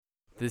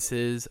This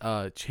is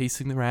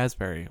Chasing the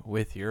Raspberry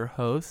with your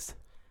host,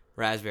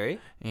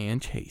 Raspberry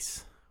and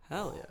Chase.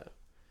 Hell yeah.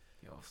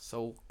 Yo,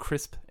 so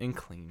crisp and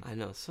clean. I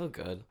know, so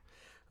good.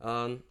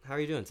 How are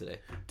you doing today?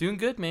 Doing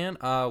good, man.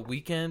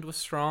 Weekend was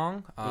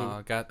strong.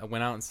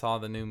 Went out and saw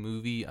the new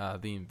movie,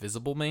 The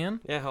Invisible Man.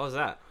 Yeah, how was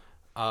that?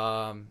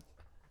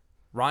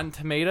 Rotten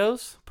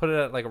Tomatoes put it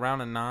at like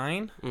around a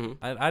 9. Mm-hmm.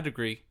 I'd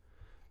agree.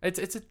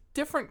 It's a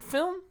different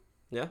film.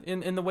 Yeah.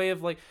 In the way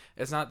of like,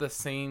 it's not the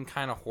same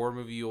kind of horror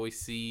movie you always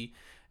see.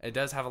 It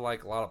does have a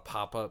lot of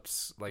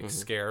pop-ups, like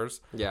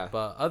scares. Yeah.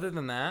 But other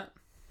than that,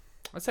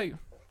 I'd say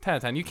 10 out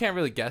of 10. You can't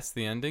really guess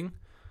the ending,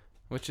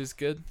 which is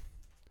good.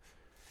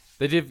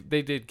 They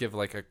did give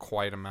like a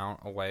quite amount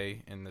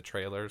away in the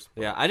trailers.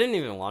 Yeah, I didn't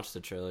even watch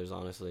the trailers,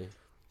 honestly.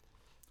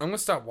 I'm gonna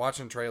stop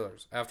watching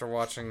trailers after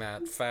watching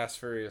that Fast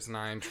Furious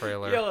 9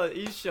 trailer. Yo,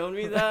 you showed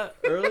me that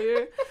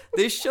earlier.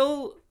 They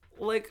show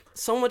like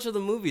so much of the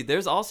movie.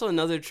 There's also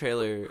another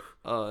trailer,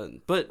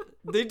 but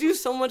they do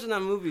so much in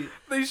that movie.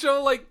 They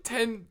show like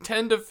 10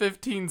 to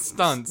 15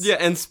 stunts. Yeah,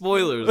 and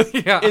spoilers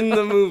Yeah. in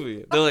the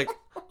movie. They're like,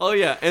 oh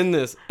yeah, in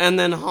this. And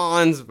then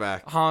Han's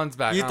back.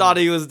 You thought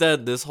he was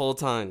dead this whole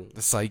time.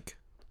 The psych.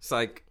 It's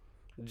like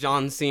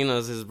John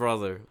Cena's his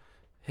brother.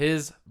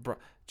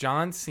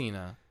 John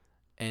Cena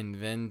and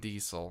Vin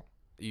Diesel.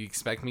 You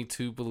expect me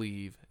to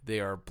believe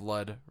they are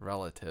blood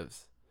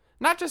relatives.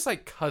 Not just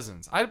like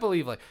cousins. I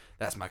believe like,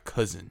 that's my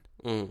cousin.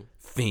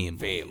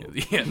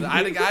 Family. Yeah,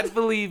 I'd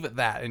believe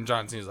that. And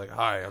John Cena's like,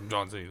 hi, I'm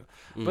John Cena.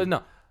 But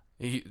no,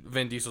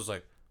 Vin Diesel's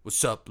like,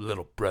 what's up,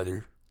 little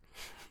brother?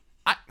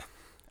 I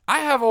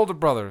have older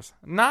brothers.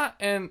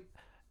 They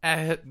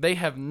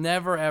have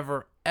never, ever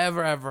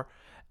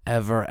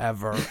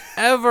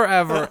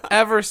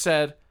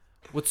said,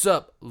 what's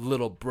up,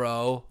 little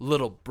bro,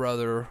 little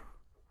brother.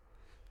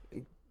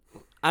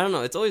 I don't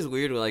know. It's always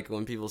weird like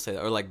when people say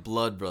that, or like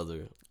blood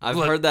brother. I've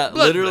heard that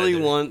literally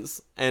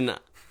once, and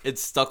it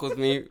stuck with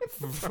me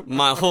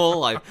my whole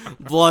life.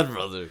 Blood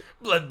brother.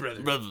 Blood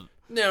brother.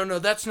 No,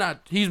 that's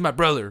not. He's my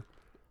brother,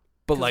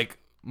 but like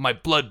my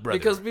blood brother.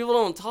 Because people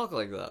don't talk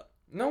like that.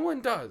 No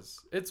one does.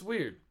 It's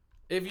weird.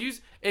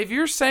 If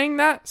you're saying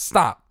that,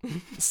 stop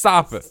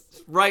it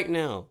right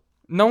now.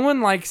 No one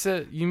likes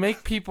it. You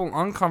make people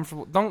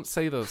uncomfortable. Don't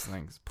say those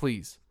things,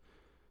 please.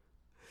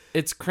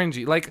 It's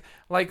cringy.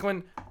 Like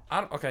when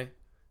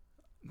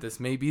this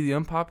may be the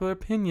unpopular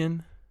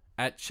opinion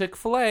at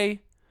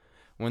Chick-fil-A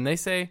when they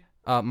say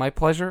my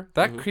pleasure,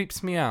 that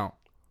creeps me out.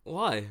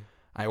 Why?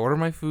 I order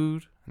my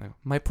food and I go,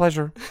 my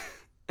pleasure.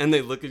 And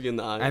they look at you in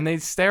the eye. And they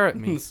stare at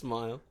me. And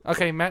smile.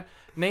 Okay, Matt,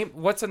 name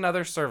what's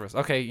another service?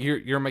 Okay,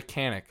 you're a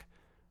mechanic.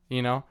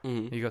 You know?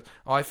 He goes,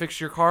 oh, I fixed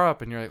your car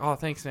up. And you're like, oh,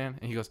 thanks, man.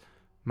 And he goes,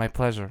 my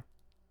pleasure.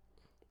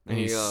 And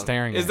he's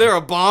staring at Is there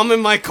a bomb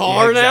in my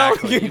car now?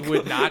 Exactly. You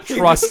would not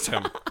trust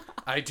him.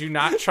 I do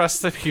not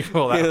trust the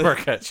people that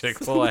work at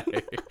Chick-fil-A.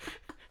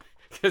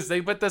 Because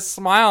they put the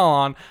smile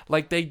on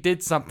like they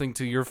did something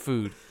to your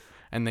food.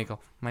 And they go,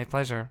 my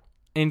pleasure.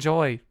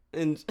 Enjoy.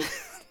 And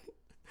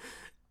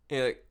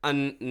you're like,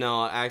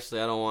 no,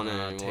 actually, I don't want it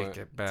anymore. Take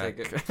it back.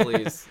 Take it,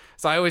 please.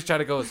 So I always try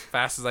to go as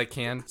fast as I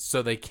can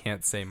so they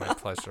can't say my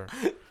pleasure.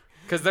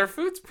 Because their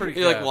food's pretty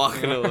good. You're like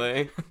walking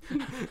away.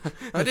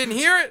 I didn't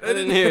hear it. I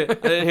didn't hear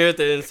it. They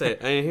didn't say it.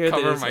 I didn't hear it.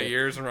 Cover my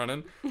ears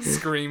running,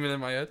 screaming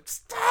in my head.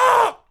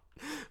 Stop!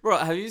 Bro,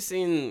 have you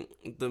seen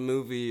the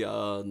movie,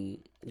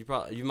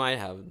 you might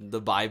have,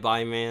 The Bye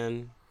Bye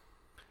Man?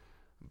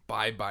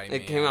 Bye Bye Man.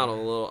 It came out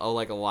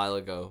a while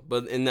ago.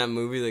 But in that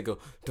movie, they go,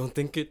 don't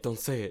think it, don't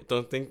say it.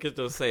 Don't think it,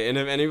 don't say it. And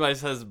if anybody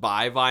says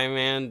Bye Bye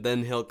Man,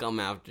 then he'll come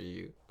after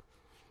you.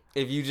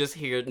 If you just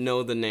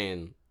know the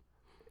name.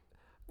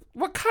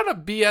 What kind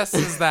of BS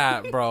is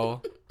that,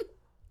 bro?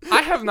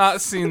 I have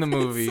not seen the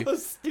movie. So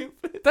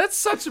stupid. That's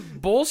such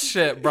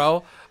bullshit,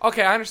 bro.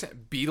 Okay, I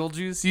understand.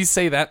 Beetlejuice, you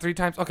say that 3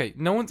 times? Okay,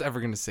 no one's ever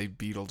going to say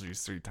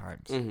Beetlejuice 3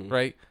 times,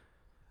 right?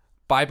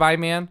 Bye Bye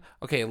Man?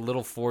 Okay, a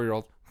little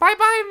 4-year-old. Bye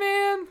Bye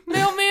Man.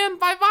 Mailman.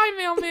 Bye Bye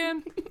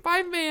Mailman.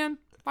 Bye Man.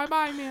 Bye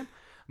Bye Man.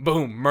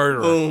 Boom,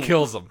 murderer. Boom.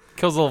 Kills him.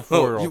 Kills a little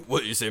 4-year-old.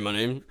 What, you say my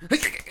name?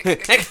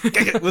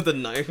 With a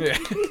knife. Yeah.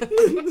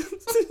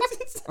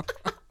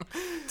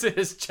 To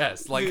his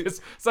chest. Like,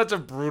 it's such a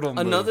brutal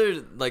move.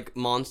 Another, like,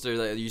 monster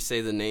that you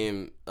say the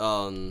name,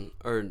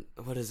 or,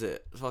 what is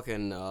it?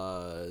 Fucking,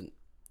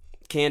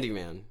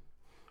 Candyman.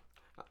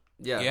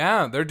 Yeah.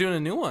 Yeah, they're doing a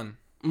new one.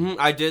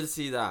 I did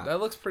see that. That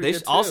looks pretty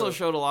good, They also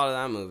showed a lot of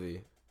that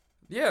movie.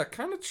 Yeah,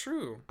 kind of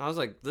true. I was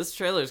like, this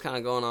trailer is kind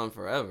of going on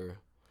forever.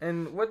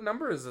 And what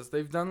number is this?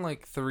 They've done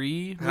like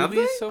 3 Have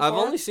movies they? so far? I've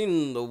only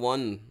seen the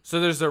one.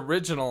 So there's the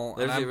original,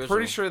 There's and the I'm original.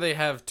 pretty sure they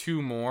have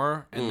 2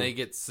 more, and they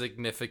get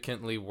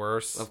significantly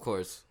worse. Of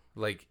course.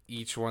 Like,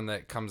 each one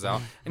that comes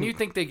out. And you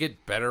think they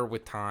get better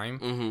with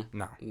time?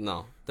 No.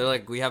 No. They're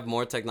like, we have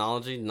more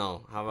technology?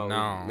 No. How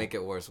about we make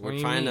it worse? We're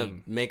trying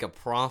to make a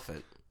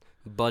profit.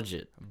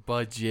 Budget.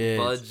 That's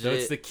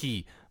the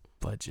key.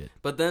 Budget.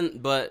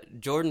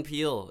 But Jordan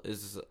Peele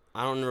is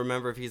I don't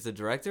remember if he's the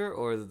director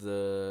or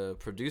the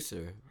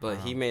producer, but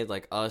he made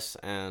like Us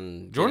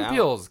and Jordan Get Out.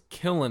 Peele's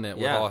killing it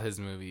with Yeah. all his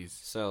movies.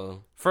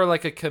 So For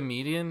like a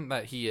comedian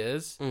that he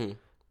is, mhm.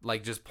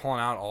 like just pulling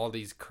out all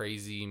these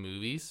crazy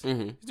movies,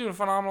 Mhm. he's doing a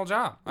phenomenal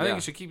job. I think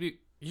Yeah.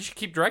 you should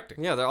keep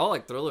directing. Yeah, they're all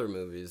like thriller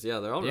movies. Yeah,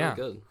 they're all really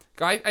good.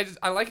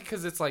 I like it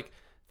because it's like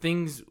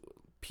things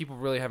people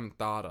really haven't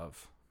thought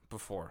of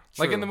before.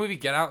 Like in True. the movie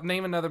Get Out,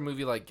 name another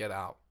movie like Get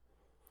Out.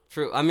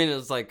 True. I mean,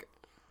 it's like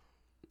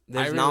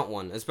there's really- not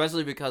one,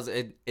 especially because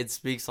it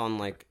speaks on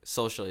like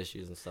social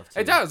issues and stuff too.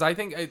 It does. I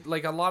think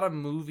like a lot of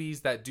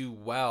movies that do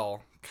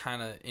well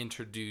kind of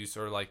introduce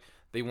or like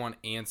they want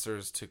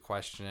answers to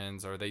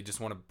questions or they just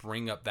want to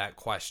bring up that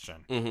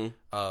question Mm-hmm.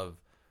 of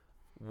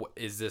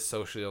is this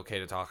socially okay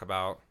to talk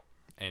about?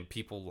 And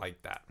people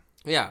like that.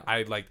 Yeah.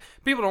 I like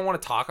people don't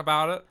want to talk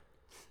about it,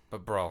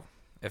 but bro,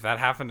 if that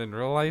happened in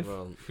real life,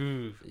 Bro.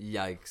 whew,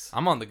 Yikes.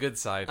 I'm on the good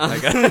side.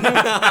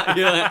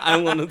 You're like,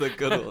 I'm one of the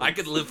good ones. I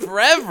could live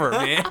forever,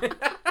 man.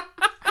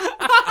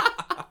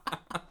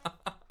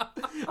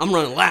 I'm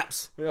running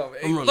laps. I'm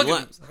running Look at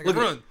laps. me. I Look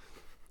can at run.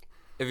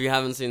 If you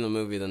haven't seen the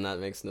movie, then that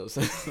makes no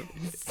sense.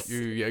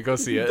 Yeah, go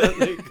see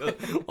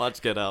it.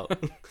 Watch Get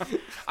Out.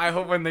 I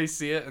hope when they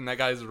see it and that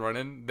guy's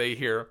running, they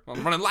hear,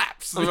 I'm running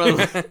laps. I'm running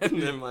laps.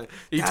 And then like,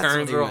 He that's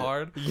turns what he real meant.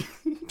 hard.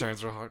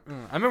 Turns real hard.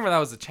 I remember that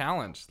was a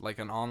challenge, like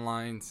an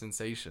online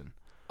sensation.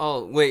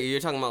 Oh wait, you're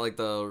talking about like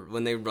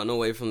when they run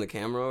away from the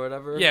camera or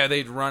whatever? Yeah,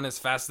 they'd run as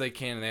fast as they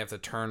can, and they have to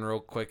turn real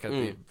quick at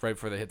Mm. right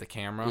before they hit the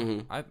camera.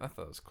 Mhm. I thought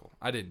it was cool.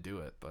 I didn't do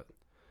it, but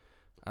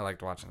I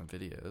liked watching the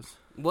videos.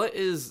 What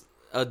is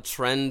a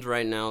trend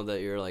right now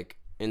that you're like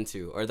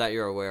into or that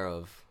you're aware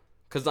of?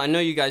 Because I know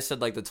you guys said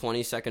like the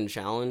 20-second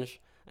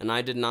challenge, and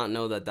I did not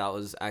know that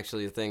was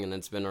actually a thing, and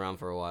it's been around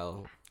for a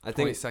while. I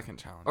think 20-second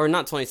challenge. or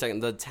not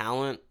 20-second, the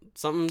talent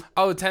something.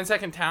 Oh,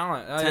 10-second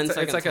talent.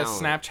 10-second it's like talent.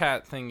 a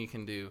Snapchat thing you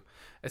can do.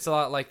 It's a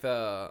lot like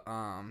the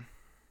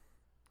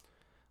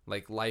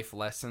like life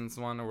lessons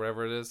one or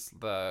whatever it is.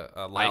 The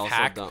I life also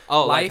hack. don't-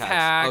 Oh, life hacks.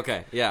 hack.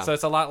 Okay, yeah. So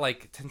it's a lot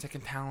like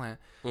 10-second talent,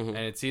 Mhm. and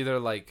it's either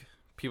like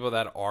people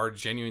that are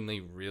genuinely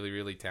really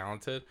really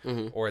talented,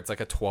 Mhm. or it's like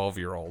a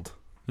 12-year-old.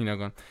 You know,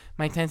 going,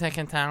 my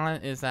 10-second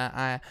talent is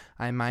that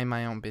I mind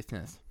my own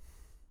business.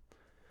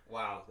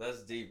 Wow,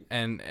 that's deep.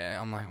 And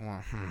I'm like,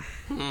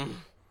 well,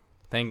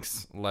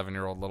 thanks,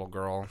 11-year-old little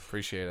girl.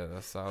 Appreciate it.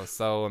 I was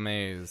so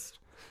amazed.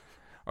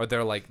 Or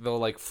they'll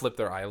like flip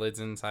their eyelids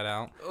inside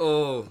out.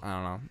 Oh, I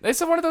don't know. It's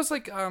one of those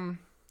like I don't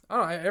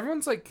know.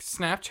 Everyone's like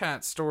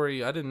Snapchat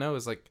story. I didn't know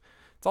is like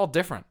it's all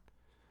different.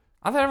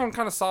 I thought everyone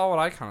kind of saw what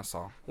I kind of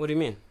saw. what do you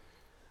mean?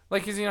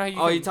 Like, 'cause you know how you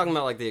Oh, can- you're talking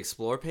about like the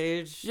explore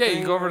page? yeah, you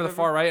thing go or over to the whatever?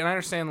 far right, and I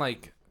understand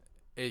like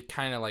it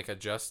kind of like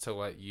adjusts to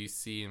what you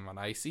see and what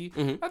I see.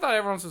 Mhm. I thought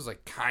everyone's was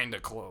like kind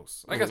of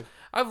close. I guess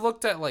I've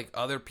looked at like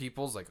other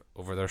people's like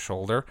over their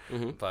shoulder,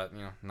 Mhm. but you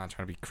know, I'm not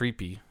trying to be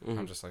creepy.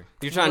 I'm just like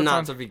You're trying what's not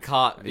on- to be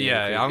caught. being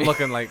Yeah, I'm creepy.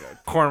 looking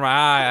like corner of my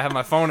eye. I have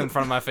my phone in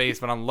front of my face,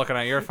 but I'm looking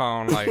at your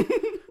phone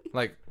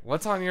like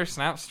what's on your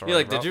Snap story? You're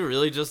like, bro? did you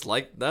really just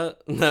like that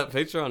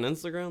picture on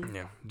Instagram?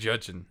 Yeah,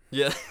 judging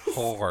Yeah.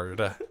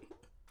 hard.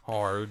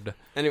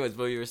 Anyways,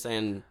 what you were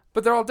saying.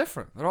 But they're all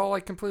different. They're all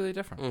like completely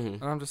different. Mhm.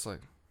 And I'm just like,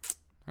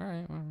 all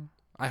right, well,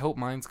 I hope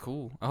mine's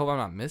cool. I hope I'm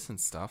not missing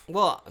stuff.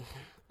 Well,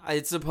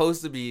 it's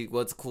supposed to be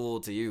what's cool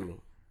to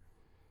you.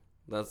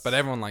 That's. But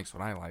everyone likes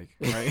what I like,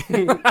 right?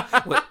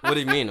 what do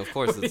you mean? Of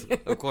course,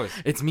 of course.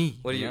 It's me.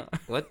 What do you? know?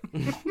 What?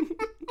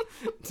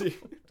 Dude,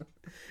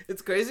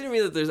 it's crazy to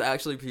me that there's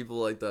actually people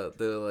like that.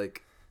 They're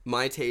like,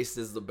 my taste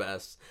is the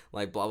best.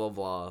 Like blah blah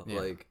blah. Yeah.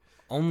 Like.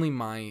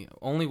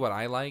 Only what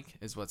I like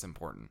is what's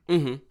important.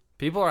 Mm-hmm.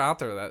 People are out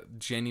there that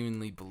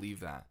genuinely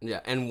believe that.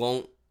 Yeah, and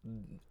won't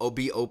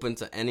be open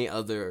to any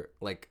other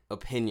like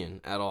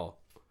opinion at all.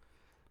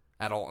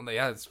 At all.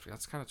 Yeah,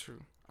 that's kind of true.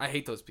 I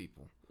hate those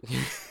people.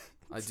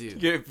 I do.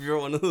 If you're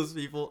one of those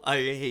people, I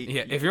hate.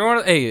 Yeah, you. if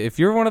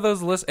you're one of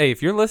those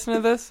if you're listening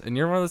to this and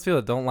you're one of those people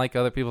that don't like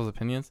other people's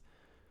opinions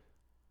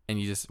and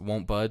you just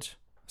won't budge,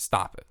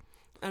 stop it.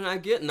 And I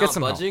get not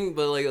some help. budging,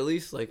 but like at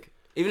least like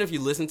even if you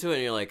listen to it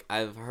and you're like,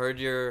 I've heard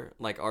your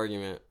like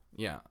argument,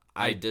 Yeah.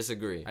 I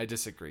disagree. I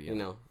disagree. You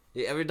know,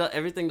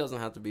 everything doesn't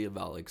have to be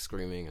about like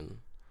screaming and.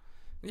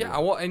 Yeah,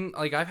 well, and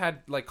like I've had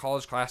like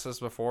college classes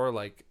before.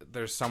 Like,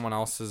 there's someone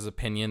else's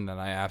opinion that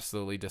I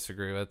absolutely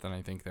disagree with, and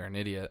I think they're an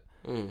idiot.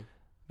 Mm.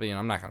 But you know,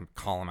 I'm not gonna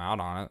call them out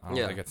on it. I don't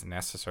Yeah. think it's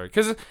necessary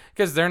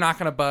because they're not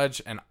gonna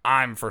budge, and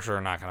I'm for sure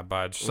not gonna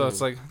budge. So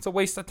it's like it's a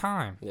waste of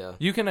time. Yeah.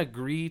 You can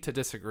agree to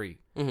disagree.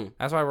 Mm-hmm.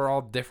 That's why we're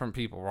all different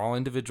people. We're all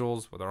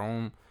individuals with our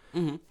own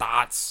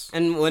thoughts.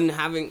 And when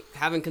having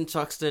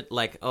constructed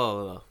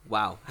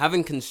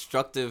having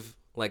constructive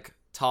like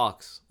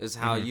talks is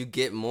how you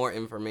get more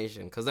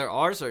information, because there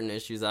are certain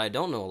issues that I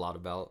don't know a lot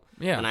about.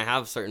 Yeah. And I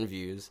have certain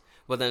views,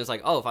 but then it's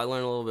like, oh, if I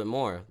learn a little bit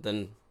more,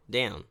 then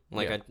damn,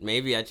 like Yeah.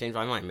 maybe I change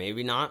my mind,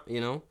 maybe not, you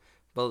know.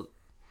 But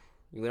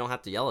we don't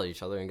have to yell at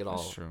each other and get all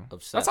That's true.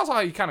 upset. That's also how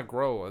you kind of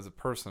grow as a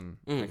person.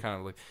 And kind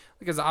of like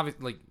because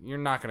obviously like you're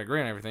not gonna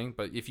agree on everything,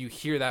 but if you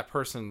hear that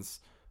person's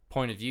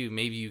point of view,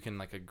 maybe you can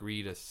like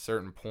agree to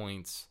certain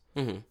points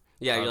Mm-hmm.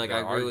 Yeah, you're of like,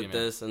 I their agree with argument.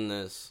 this and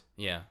this.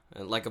 Yeah.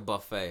 And like a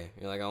buffet.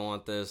 You're like, I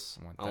want this.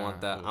 I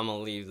want that. Ooh. I'm going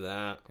to leave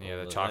that. Yeah,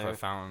 the over chocolate there.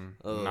 fountain.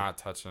 Ugh. Not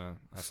touching it.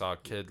 I saw a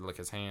kid lick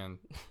his hand,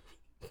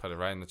 put it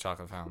right in the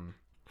chocolate fountain.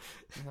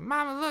 He's like,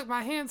 Mama, look,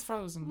 my hand's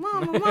frozen.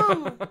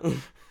 Mama.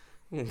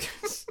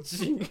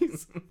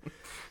 Jeez.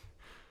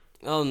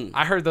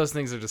 I heard those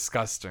things are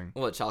disgusting.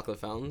 What, chocolate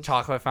fountains?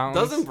 Chocolate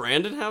fountains. Doesn't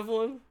Brandon have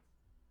one?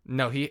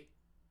 No,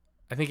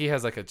 I think he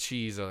has like a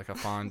cheese or like a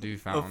fondue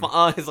fountain.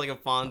 It's like a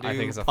fondue I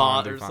think it's a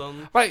pot fondue or fountain.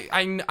 something. But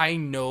I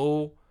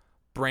know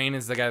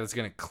Brandon's the guy that's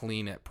gonna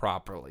clean it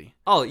properly.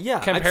 Oh, yeah.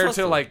 I Compared trust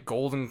to him. like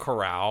Golden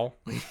Corral,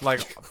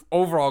 like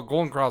overall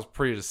Golden Corral is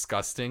pretty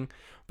disgusting.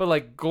 But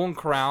like Golden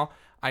Corral,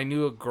 I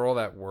knew a girl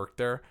that worked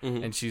there,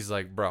 and she's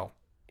like, bro.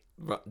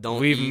 Don't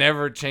We've eat.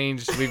 never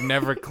changed. We've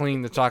never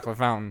cleaned the chocolate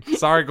fountain.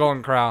 Sorry,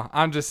 Golden Corral.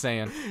 I'm just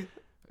saying.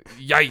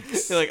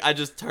 Yikes. Like, I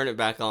just turn it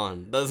back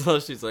on. That's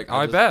what she's like. Oh,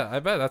 I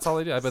bet. That's all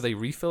they do. I bet they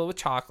refill it with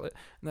chocolate.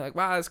 And they're like,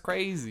 wow, that's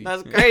crazy.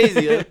 That's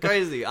crazy. That's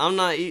crazy. I'm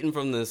not eating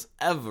from this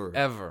ever.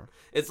 Ever.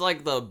 It's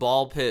like the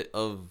ball pit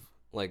of,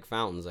 like,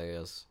 fountains, I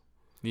guess.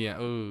 Yeah.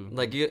 Ooh.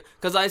 Like,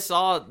 because I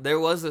saw, there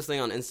was this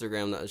thing on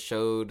Instagram that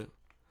showed,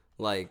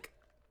 like,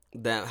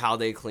 that how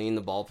they clean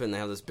the ball pit, and they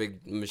have this big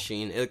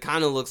machine. It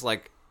kind of looks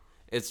like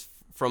it's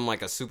from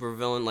like a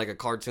supervillain, like a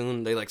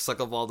cartoon. They like suck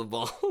up all the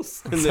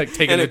balls. And It's then, like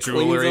taking the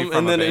jewelry from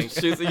and a then bank.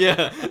 it shoots.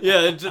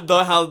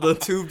 How the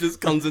tube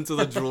just comes into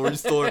the jewelry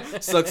store,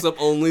 sucks up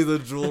only the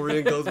jewelry,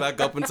 and goes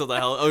back up into the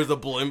hell. Or the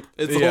blimp.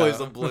 It's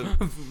always a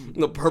blimp.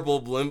 The purple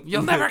blimp.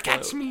 You'll never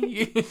catch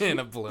me in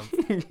a blimp.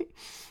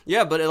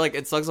 Yeah, but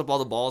it sucks up all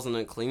the balls and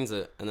it cleans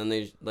it, and then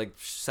they like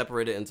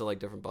separate it into like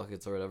different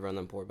buckets or whatever, and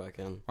then pour it back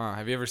in. Wow,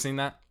 have you ever seen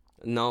that?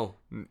 No,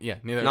 Yeah,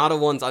 neither. not a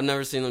once. I've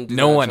never seen them do.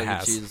 No that one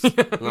at Chuck E. has.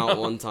 Cheese. Not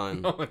one time.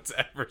 No one's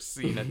ever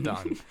seen it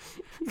done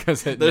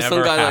because it There's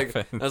never some guy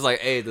happens. that's like,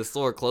 hey, the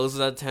store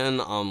closes at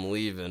 10. I'm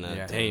leaving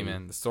at 10. Hey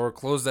man, the store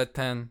closed at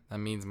 10. That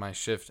means my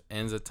shift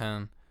ends at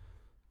 10.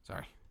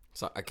 Sorry,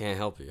 So I can't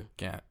help you.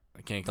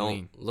 I can't Don't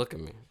clean. look at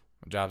me.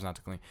 My job's not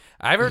to clean.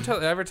 I ever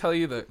tell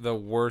you the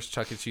worst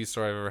Chuck E. Cheese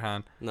story I've ever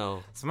had?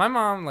 No. So my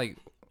mom, like,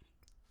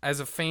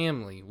 as a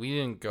family, we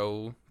didn't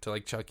go to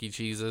like Chuck E.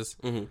 Cheese's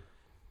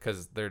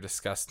because they're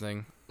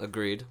disgusting.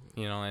 Agreed.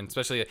 You know, and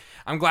especially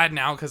I'm glad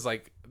now because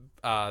like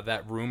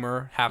that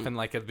rumor happened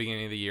like at the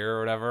beginning of the year or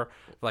whatever.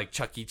 Like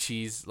Chuck E.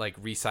 Cheese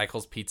like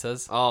recycles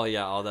pizzas. Oh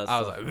yeah, all that. I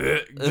was stuff. like,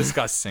 "Ugh,"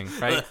 disgusting,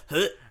 right?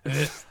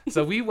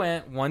 So we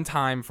went one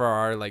time for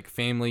our like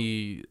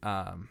family,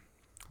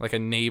 like a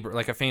neighbor,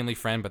 like a family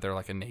friend, but they're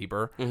like a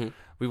neighbor.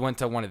 We went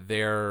to one of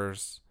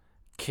theirs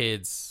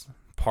kids'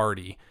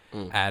 party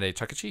at a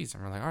Chuck E. Cheese,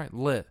 and we're like, all right,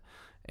 lit.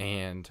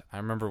 And I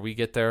remember we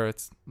get there,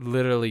 it's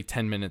literally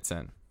 10 minutes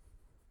in.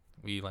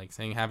 We like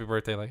saying happy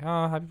birthday, like,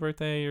 oh, happy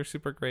birthday, you're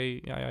super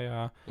great,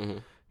 yeah.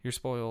 You're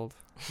spoiled.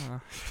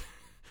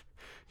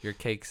 Your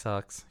cake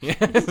sucks. Yeah,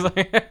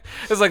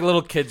 it's like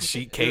little kid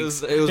sheet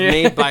cakes. It was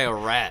made by a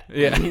rat.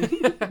 Yeah.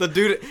 The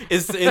dude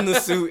is in the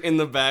suit in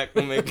the back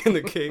making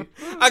the cake.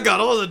 I got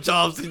all the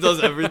jobs. He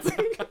does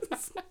everything.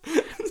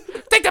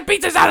 Take the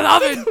pizzas out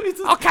of the oven.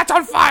 I'll catch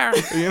on fire.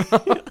 You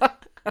know?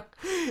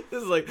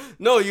 It's like,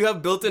 no, you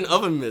have built-in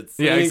oven mitts.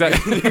 Yeah,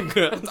 exactly.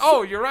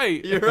 Oh, you're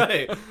right. You're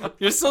right.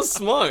 You're so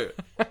smart.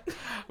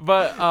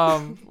 But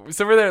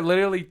so we're there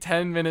literally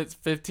 10 minutes,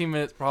 15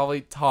 minutes, probably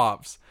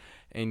tops.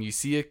 And you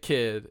see a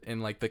kid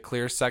in like the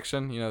clear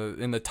section, you know,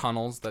 in the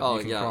tunnels that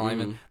you can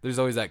climb in. There's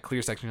always that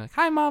clear section. You're like,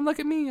 hi, Mom, look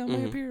at me.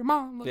 I'm up here.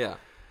 Mom, look. Yeah.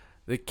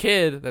 The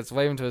kid that's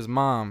waving to his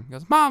mom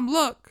goes, Mom,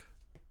 look.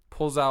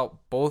 Pulls out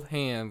both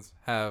hands,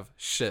 have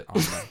shit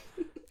on them.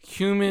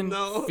 Human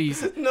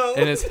feces. No.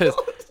 And it's his.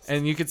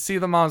 And you could see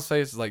the mom's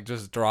face like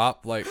just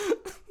drop, like,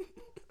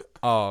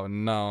 oh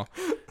no.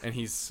 And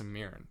he's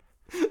smearing.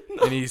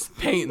 No. And he's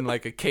painting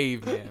like a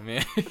caveman,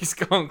 man. He's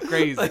going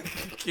crazy. Like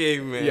a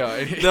caveman.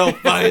 Yo, they'll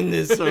find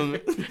this from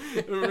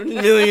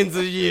millions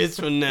of years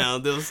from now.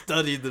 They'll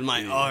study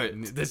my art.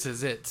 This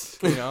is it.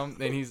 You know?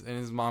 And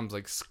his mom's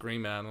like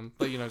screaming at him.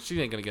 But you know,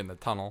 she ain't gonna get in the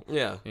tunnel.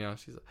 Yeah. You know,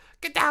 she's like,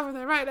 get down from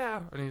there right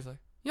now. And he's like,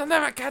 you'll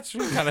never catch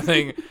me, kind of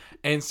thing.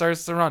 And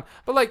starts to run.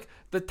 But like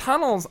the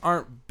tunnels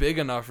aren't big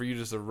enough for you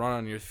just to run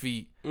on your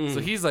feet. So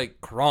he's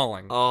like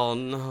crawling. Oh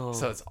no.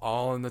 So it's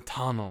all in the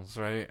tunnels,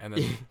 right? And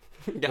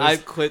then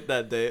I'd quit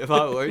that day if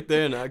I worked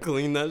there and I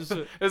cleaned that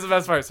shit. It's the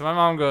best part. So my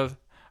mom goes,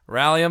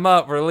 rally them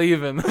up, we're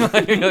leaving.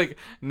 like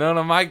none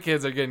of my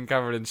kids are getting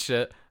covered in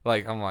shit.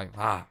 Like I'm like,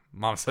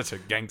 mom's such a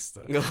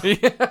gangster.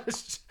 Yeah,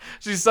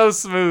 she's so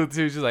smooth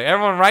too. She's like,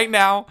 everyone right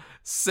now,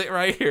 sit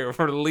right here.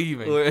 We're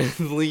leaving. We're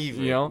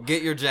leaving. You know?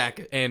 Get your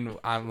jacket. And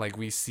I'm like,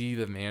 we see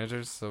the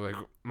managers. So like,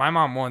 my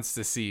mom wants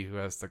to see who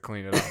has to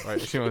clean it up,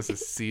 right? She wants to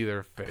see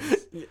their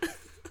face,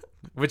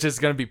 which is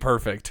gonna be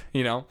perfect,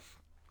 you know.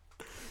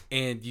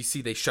 And you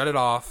see they shut it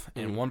off,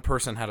 and one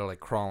person had to like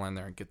crawl in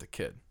there and get the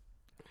kid.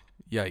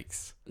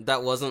 Yikes!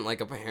 That wasn't like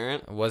a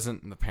parent. It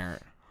wasn't the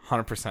parent,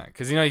 100%.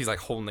 Because you know he's like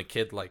holding the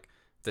kid like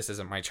this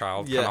isn't my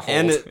child. Yeah,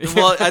 kind of and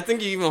well, I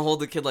think you even hold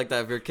the kid like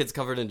that if your kid's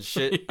covered in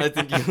shit. I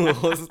think you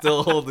will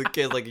still hold the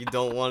kid like you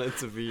don't want it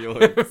to be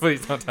yours.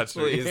 Please don't touch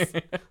me.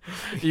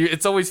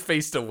 It's always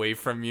faced away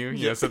from you,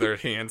 you know, so their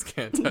hands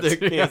can't touch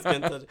Their you. hands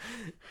can't touch.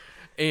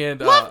 And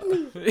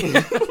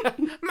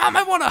Mom,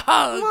 I want a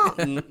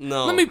hug.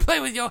 No, let me play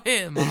with your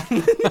hair, Mom.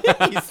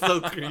 He's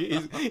so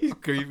creepy. He's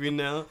creepy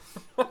now.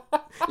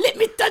 Let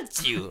me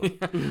touch you,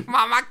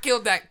 Mom. I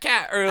killed that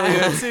cat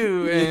earlier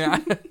too.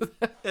 And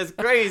That's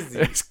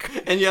crazy.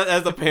 And yet,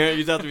 as a parent,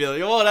 you just have to be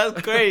like, "Oh,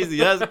 that's crazy.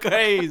 That's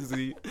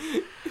crazy."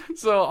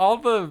 So all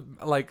the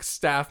like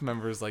staff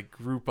members like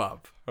group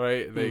up,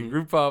 right? They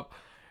group up,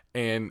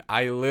 and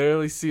I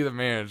literally see the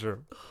manager,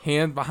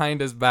 hand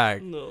behind his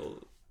back. No.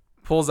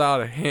 Pulls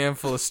out a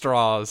handful of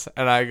straws,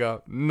 and I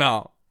go,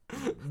 no,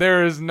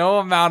 there is no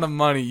amount of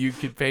money you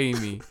could pay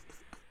me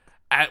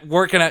at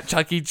working at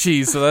Chuck E.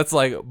 Cheese, so that's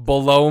like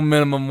below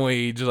minimum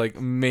wage, like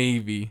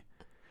maybe,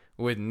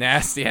 with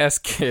nasty ass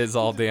kids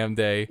all damn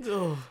day,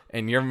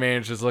 and your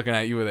manager's looking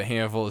at you with a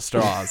handful of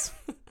straws,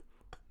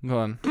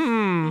 going,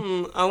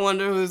 I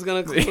wonder who's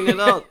gonna clean it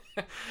up.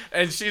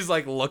 and she's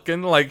like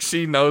looking like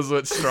she knows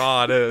what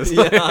straw it is.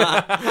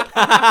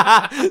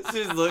 Yeah.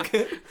 She's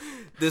looking.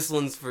 This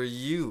one's for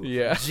you,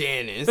 Yeah.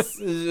 Janice.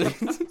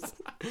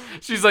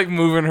 She's like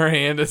moving her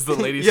hand as the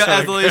lady's Yeah, trying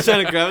as the lady's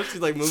trying to grab it,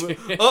 she's like moving.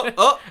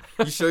 Oh,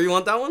 you sure you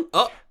want that one?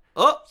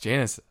 Oh.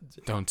 Janice,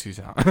 don't do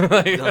that.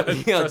 Like,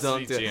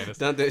 Don't do it. Janice.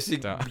 Don't do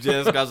it. Don't.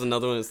 Janice grabs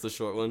another one. It's the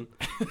short one.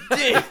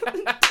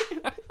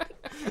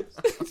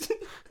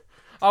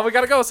 Oh, we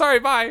gotta go. Sorry,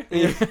 bye.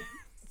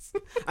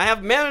 I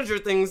have manager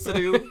things to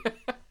do.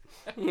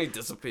 They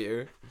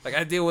disappear. I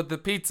gotta deal with the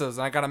pizzas,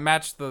 and I gotta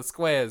match the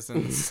squares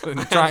and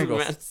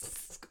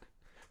triangles.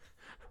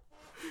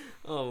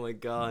 Oh my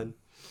god.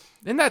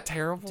 Isn't that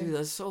terrible? Dude,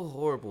 that's so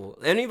horrible.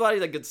 Anybody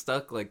that gets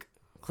stuck, like,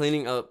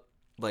 cleaning up,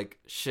 like,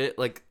 shit,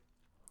 like,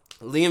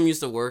 Liam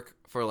used to work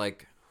for,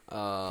 like, we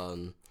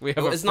have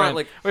it's a friend. not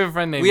like We have a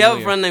friend named. we have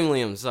Liam. a friend named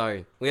Liam.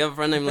 Sorry, we have a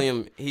friend named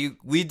Liam.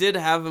 We did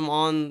have him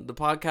on the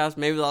podcast.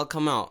 Maybe that'll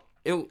come out.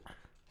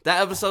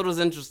 That episode was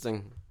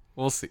interesting.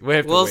 We'll see. We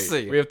have to We'll wait.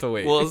 see. We have to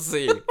wait. We'll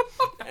see.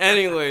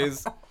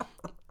 Anyways,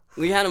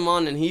 we had him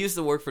on, and he used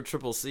to work for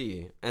Triple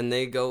C, and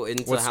they go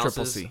into What's houses.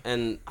 Triple C?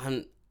 And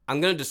I'm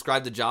gonna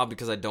describe the job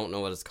because I don't know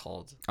what it's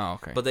called. Oh,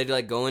 okay. But they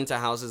like go into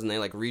houses and they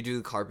like redo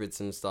the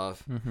carpets and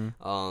stuff.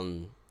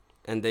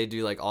 And they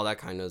do like all that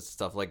kind of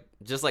stuff, like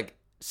just like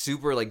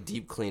super like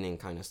deep cleaning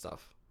kind of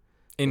stuff.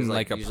 In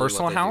like a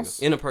personal house?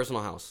 In a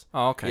personal house.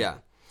 Oh, okay. Yeah.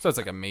 So it's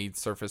like a maid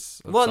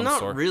surface of Well, some not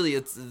sort. really.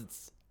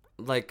 It's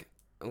like,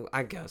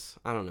 I guess,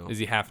 I don't know. Is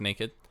he half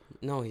naked?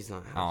 No, he's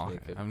not Oh, half okay.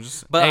 naked. I'm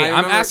just. But Hey, I I'm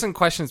remember- asking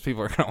questions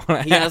people are gonna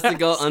want to. He has to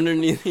go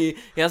underneath. He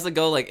has to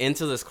go like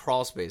into this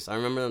crawl space. I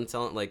remember them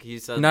telling, like he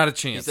said, Not a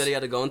chance. He said he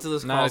had to go into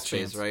this Not crawl a space,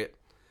 chance. right?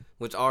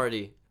 Which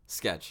already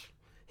sketch.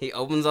 He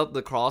opens up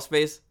the crawl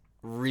space,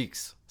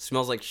 reeks,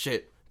 smells like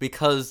shit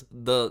because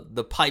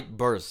the pipe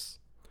bursts.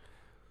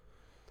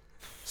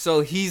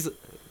 So he's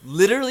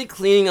literally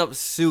cleaning up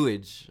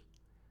sewage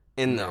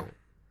in there.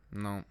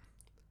 No.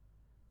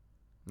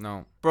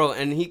 Bro,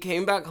 and he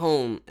came back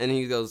home and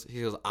he goes,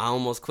 I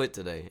almost quit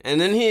today. And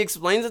then he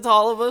explains it to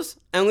all of us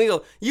and we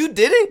go, you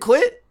didn't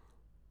quit?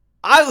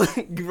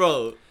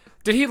 Bro.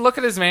 Did he look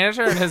at his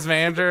manager and his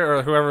manager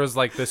or whoever was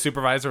like the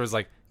supervisor was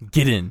like,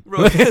 get in?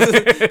 Bro,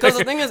 because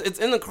the thing is, it's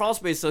in the crawl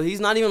space, so he's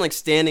not even like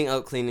standing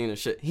up cleaning the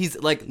shit. He's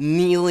like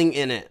kneeling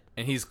in it.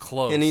 And he's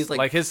close. And he's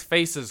like his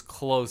face is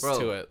close bro,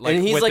 to it. Like,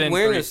 and he's like within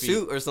wearing 3 a feet.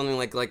 suit or something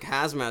like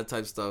hazmat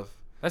type stuff.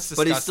 That's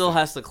disgusting. But he still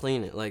has to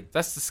clean it. Like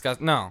That's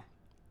disgusting.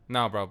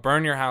 No, bro.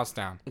 Burn your house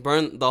down.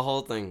 burn the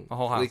whole thing. The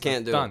whole house. We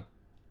can't do Done. it.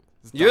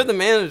 It's You're done. the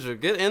manager.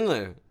 Get in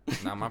there.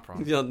 Not my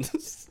problem.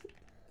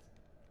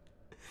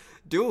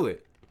 Do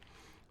it.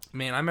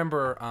 Man, I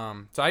remember.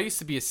 So I used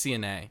to be a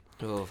CNA,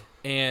 Oh.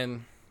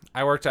 and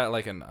I worked at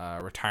like a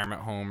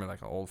retirement home or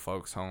like an old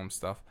folks home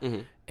stuff,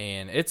 Mhm.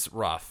 and it's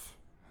rough.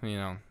 You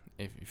know,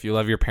 if you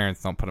love your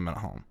parents, don't put them in a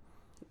home.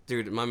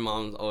 Dude, my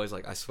mom's always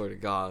like, I swear to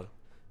God,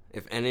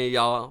 if any of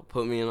y'all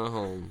put me in a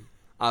home,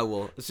 I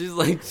will. She's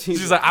like,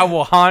 I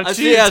will haunt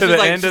you yeah, to she's the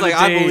like, end she's of the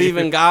like, day. I believe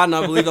in God and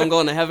I believe I'm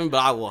going to heaven, but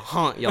I will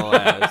haunt y'all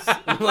ass.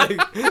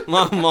 Like,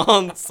 my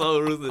mom's so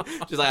ruthless.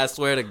 She's like, I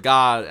swear to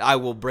God, I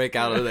will break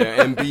out of there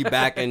and be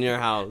back in your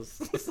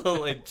house. So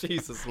I'm like,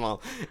 Jesus, Mom.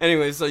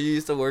 Anyway, so you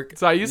used to work.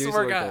 So I used to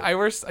work at there.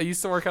 I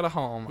used to work at a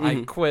home.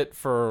 I quit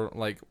for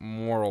like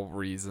moral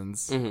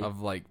reasons of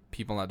like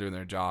people not doing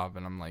their job,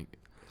 and I'm like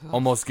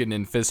almost getting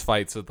in fist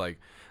fights with like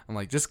I'm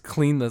like just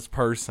clean this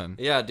person.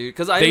 Yeah, dude,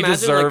 because They imagine,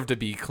 deserve like, to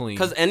be clean.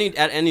 Because at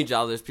any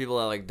job, there's people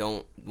that like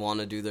don't want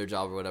to do their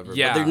job or whatever.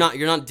 Yeah. But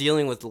you're not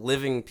dealing with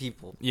living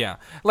people. Yeah,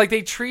 like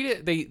they treat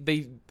it.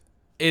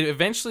 It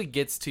eventually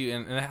gets to,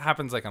 and it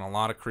happens like on a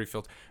lot of career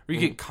fields where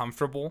you get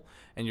comfortable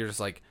and you're just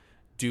like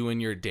doing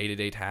your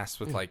day-to-day tasks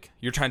with like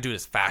you're trying to do it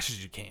as fast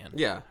as you can.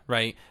 Yeah.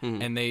 Right.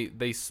 And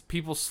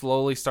people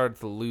slowly started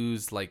to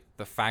lose like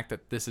the fact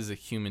that this is a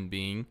human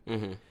being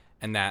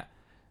and that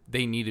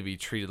they need to be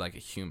treated like a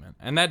human.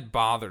 And that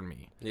bothered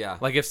me. Yeah.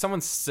 Like, if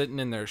someone's sitting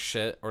in their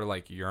shit or,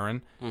 like,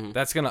 urine,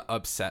 that's going to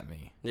upset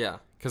me. Yeah.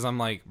 Because I'm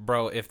like,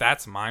 bro, if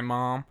that's my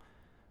mom,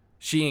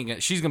 she's going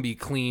to be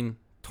clean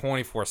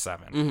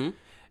 24/7.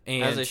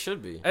 And As they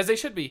should be. As they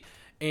should be.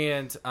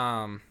 And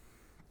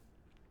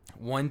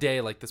one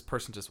day, like, this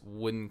person just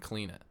wouldn't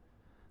clean it.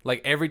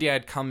 Like, every day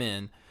I'd come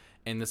in,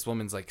 and this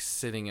woman's, like,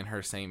 sitting in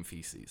her same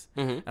feces.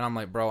 And I'm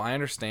like, bro, I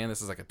understand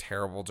this is, like, a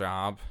terrible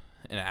job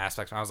in an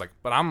aspect. And I was like,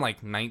 but I'm,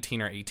 like,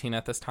 19 or 18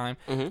 at this time.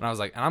 And I was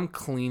like, and I'm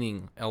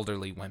cleaning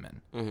elderly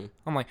women.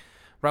 I'm like,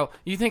 bro,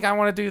 you think I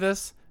want to do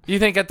this? You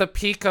think at the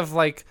peak of,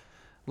 like,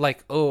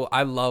 oh,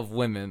 I love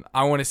women,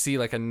 I want to see,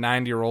 like, a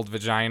 90-year-old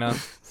vagina?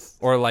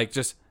 Or, like,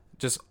 just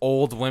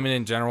old women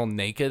in general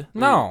naked?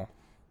 No.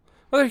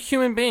 Well, they're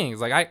human beings.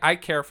 Like, I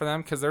care for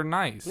them because they're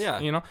nice. Yeah.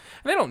 You know?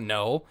 And they don't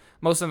know.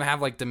 Most of them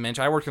have, like,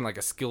 dementia. I worked in, like,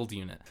 a skilled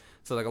unit.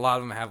 So, like, a lot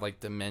of them have,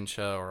 like,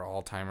 dementia or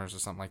Alzheimer's or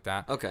something like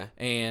that. Okay.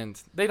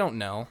 And they don't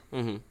know.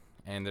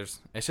 And it's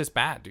just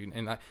bad, dude.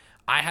 And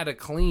I had to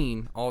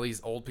clean all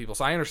these old people.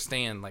 So I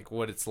understand, like,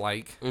 what it's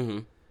like.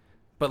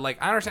 But, like,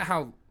 I understand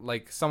how,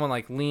 like, someone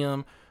like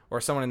Liam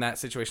or someone in that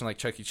situation like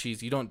Chuck E.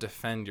 Cheese, you don't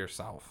defend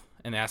yourself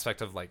in the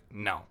aspect of, like,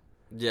 no.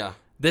 Yeah.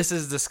 This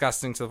is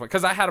disgusting to the point.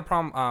 Because I had a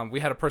problem.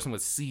 We had a person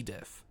with C.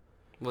 diff.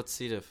 What's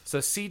C. diff? So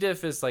C.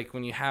 diff is, like,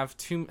 when you have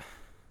too...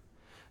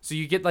 So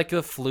you get, like,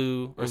 the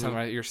flu or something,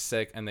 right? You're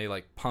sick, and they,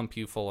 like, pump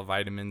you full of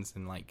vitamins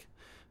and, like,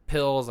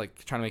 pills,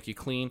 like, trying to make you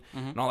clean.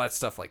 And all that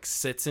stuff, like,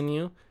 sits in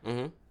you.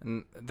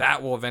 And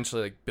that will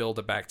eventually, like, build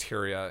a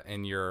bacteria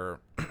in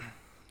your...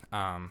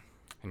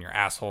 and your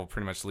asshole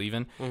pretty much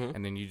leaving,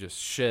 and then you just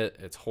shit.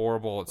 It's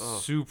horrible. It's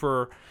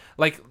super,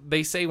 like,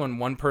 they say when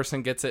one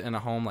person gets it in a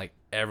home, like,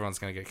 everyone's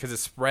gonna get it because it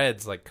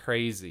spreads like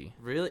crazy.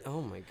 Really?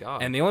 Oh my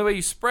god. And the only way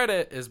you spread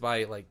it is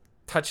by, like,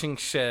 touching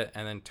shit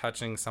and then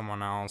touching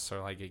someone else, or,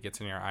 like, it gets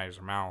in your eyes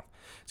or mouth.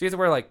 So you have to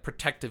wear, like,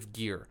 protective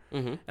gear.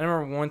 And I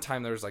remember one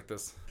time there was, like,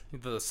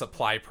 the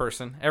supply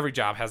person. Every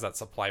job has that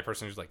supply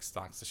person who's, like,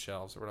 stocks the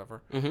shelves or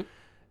whatever.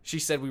 She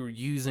said we were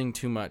using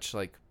too much,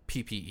 like,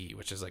 PPE,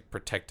 which is, like,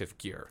 protective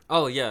gear.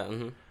 Oh, yeah.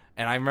 And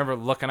I remember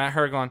looking at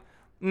her going,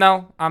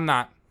 no, I'm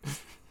not.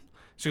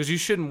 She goes, you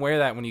shouldn't wear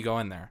that when you go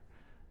in there.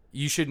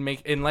 You should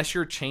unless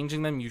you're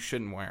changing them, you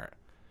shouldn't wear it.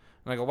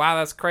 And I go, wow,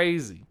 that's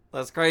crazy.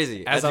 That's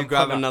crazy. As you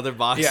grab another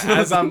box. Yeah,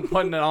 as I'm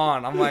putting it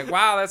on. I'm like,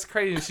 wow, that's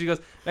crazy. And she goes,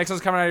 next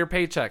one's coming out of your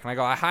paycheck. And I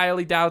go, I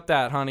highly doubt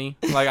that, honey.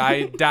 Like,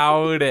 I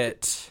doubt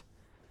it.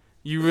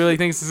 You really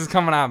think this is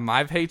coming out of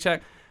my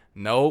paycheck?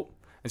 Nope.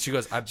 And she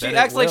goes, I bet She it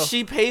acts will. like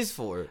she pays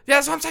for it. Yeah,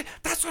 that's what I'm saying.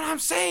 That's what I'm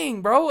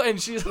saying, bro.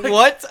 And she's like,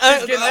 What?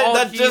 she's getting all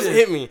That just heated.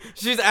 hit me.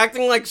 She's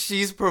acting like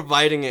she's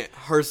providing it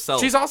herself.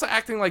 She's also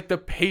acting like the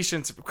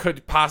patients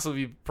could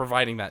possibly be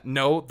providing that.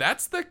 No,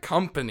 that's the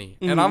company.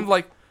 And I'm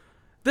like,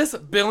 this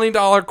 $1 billion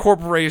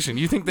corporation,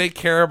 you think they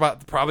care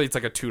about, probably it's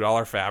like a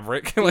 $2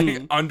 fabric.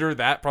 Like, under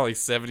that, probably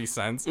 70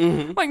 cents.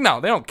 Like,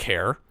 no, they don't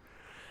care.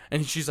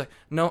 And she's like,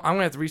 no, I'm going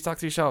to have to restock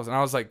these shelves. And I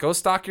was like, go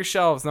stock your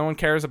shelves. No one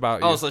cares about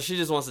you. Oh, so she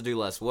just wants to do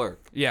less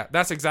work. Yeah,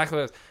 that's exactly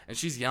what it is. And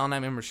she's yelling at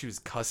me. Remember, she was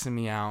cussing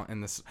me out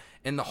in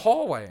the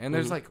hallway. And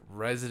there's, like,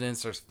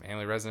 residents, there's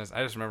family residents.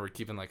 I just remember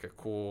keeping, like, a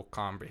cool,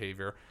 calm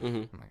behavior.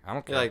 I'm like, I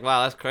don't care. You're like,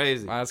 wow, that's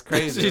crazy. Wow, that's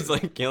crazy. She's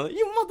like,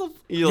 you mother...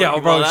 Yeah,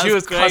 like, bro, she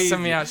was crazy.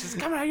 cussing me out. She's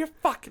coming out of your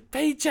fucking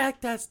paycheck.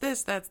 That's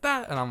this, that's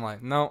that. And I'm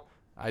like, no,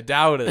 I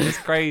doubt it. It's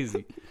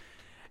crazy.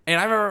 And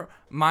I remember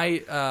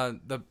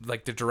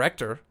the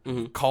director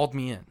called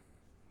me in.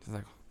 She's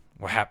like,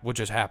 what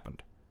just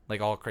happened?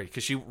 Like, all crazy.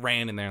 Because she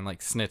ran in there and,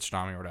 like, snitched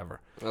on me or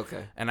whatever.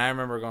 Okay. And I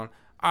remember going,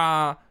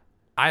 I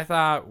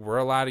thought we're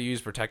allowed to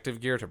use protective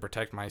gear to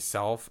protect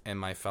myself and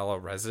my fellow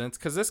residents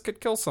because this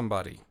could kill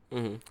somebody.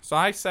 So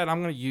I said,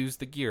 I'm going to use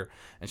the gear.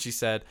 And she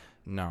said,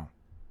 no.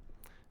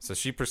 So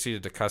she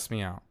proceeded to cuss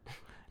me out.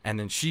 And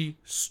then she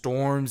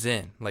storms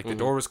in. Like, the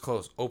door was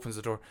closed. Opens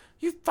the door.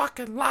 You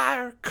fucking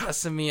liar.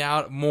 Cussing me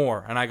out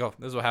more. And I go,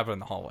 this is what happened in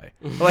the hallway.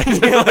 Like,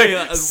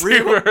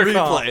 Replay.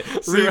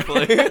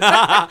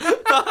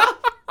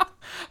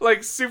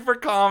 Like, super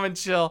calm and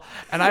chill.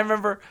 And I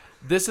remember,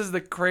 this is the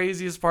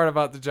craziest part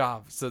about the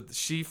job. So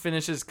she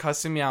finishes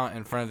cussing me out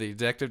in front of the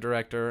executive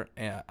director,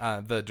 and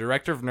the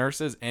director of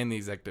nurses, and the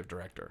executive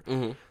director.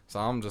 So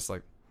I'm just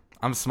like,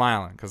 I'm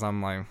smiling because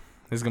I'm like,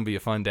 this is going to be a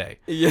fun day.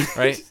 Yeah.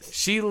 Right?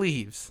 She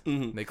leaves.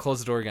 They close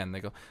the door again.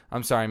 They go,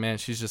 I'm sorry, man.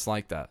 She's just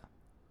like that.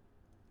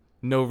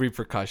 No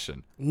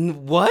repercussion.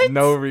 What?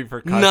 No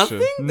repercussion.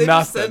 Nothing? They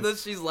just Nothing. said that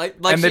she's like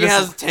And she they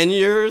just- has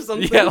tenure or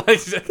something? Yeah,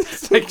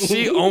 like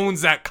she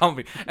owns that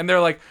company. And they're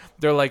like,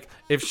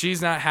 if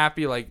she's not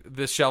happy, like,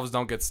 the shelves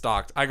don't get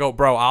stocked. I go,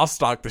 bro, I'll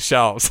stock the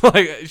shelves.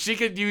 Like, she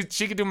could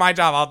do my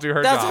job. I'll do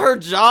her job. That's her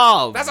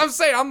job. That's what I'm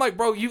saying. I'm like,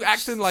 bro, you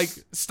acting like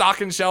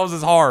stocking shelves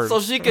is hard. So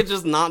she could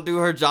just not do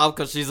her job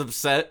because she's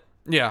upset?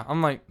 Yeah,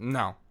 I'm like,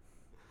 no.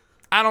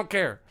 I don't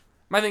care.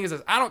 My thing is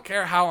this, I don't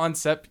care how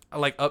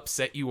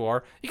upset you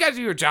are. You gotta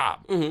do your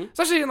job.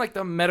 Especially in, like,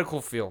 the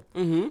medical field.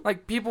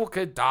 Like, people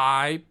could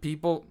die.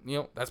 People,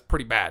 that's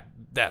pretty bad.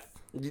 Death.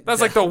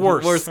 That's like the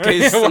worst. Worst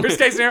case Worst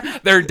case scenario.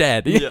 They're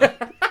dead. Yeah.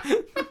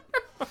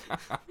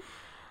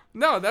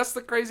 No, that's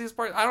the craziest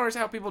part. I don't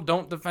understand how people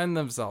don't defend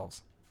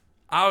themselves.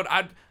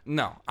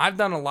 No. I've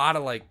done a lot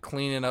of like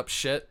cleaning up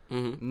shit.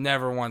 Mm-hmm.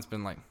 Never once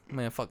been like,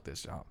 man, fuck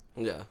this job.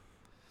 Yeah.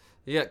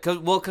 Yeah,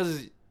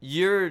 cause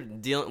you're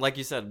dealing, like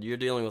you said, you're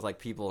dealing with like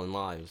people and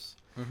lives.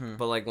 Mm-hmm.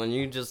 But like when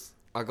you just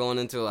are going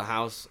into a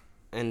house,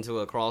 into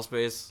a crawl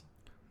space,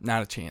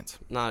 not a chance.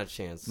 Not a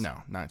chance.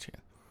 No, not a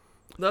chance.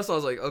 That's why I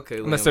was like, okay.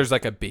 Unless there's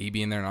like a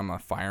baby in there and I'm a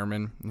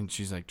fireman and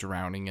she's like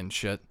drowning and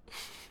shit.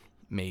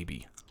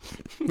 Maybe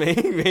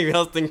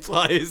I'll think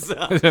twice.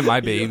 Is it my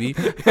baby?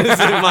 Is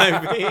it my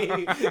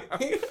baby?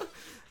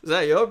 Is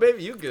that your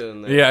baby? You good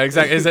in there? Yeah,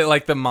 exactly. Is it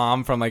like the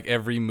mom from like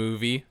every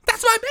movie?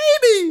 That's my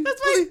baby.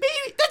 That's my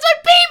baby. That's my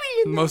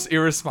baby. Most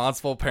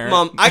irresponsible parent.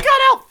 Mom, I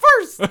got out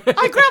first.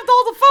 I grabbed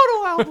all the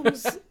photo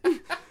albums.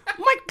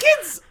 My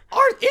kids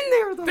aren't in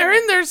there though. They're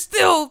in there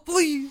still.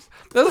 Please.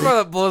 That's the part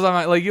that blows my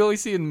mind. Like you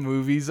always see in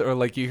movies or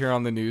like you hear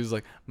on the news,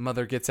 like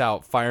mother gets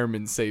out,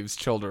 fireman saves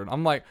children.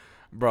 I'm like,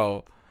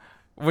 bro.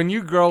 When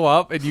you grow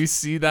up and you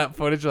see that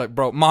footage, you're like,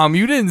 bro, mom,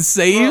 you didn't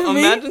save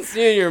me? Imagine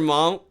seeing your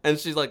mom and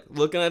she's like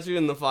looking at you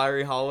in the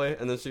fiery hallway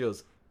and then she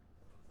goes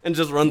and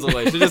just runs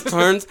away. She just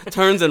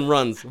turns and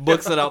runs,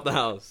 books it out the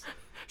house.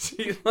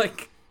 She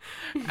like,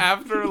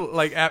 after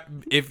like,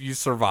 if you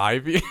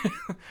survive,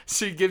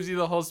 she gives you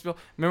the whole spiel.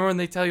 Remember when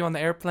they tell you on the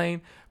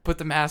airplane, put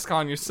the mask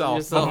on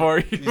yourself. Before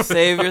you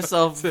save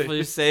yourself before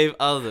you save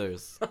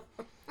others.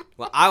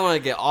 Well, I want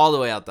to get all the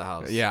way out the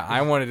house. Yeah,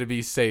 I wanted to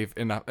be safe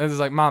enough. It's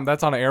like, mom,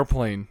 that's on an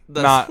airplane,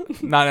 not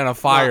in a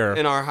fire. Not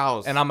in our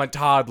house. And I'm a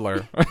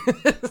toddler.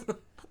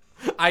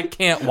 I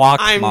can't walk,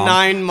 I'm Mom.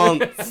 9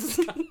 months.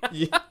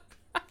 Yeah.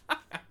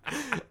 I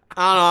don't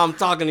know, I'm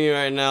talking to you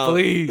right now.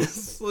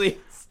 Please.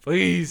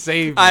 Please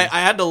save me. I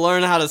had to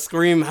learn how to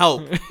scream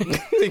help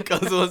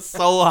because it was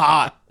so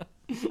hot.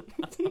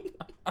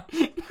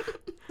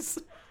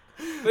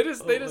 They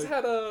just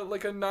had a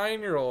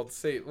 9-year-old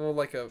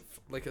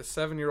like a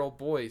 7-year-old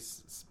boy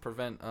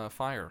prevent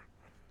fire.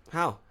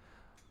 How?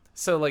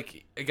 So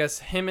like I guess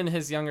him and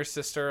his younger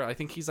sister, I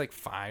think he's like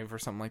 5 or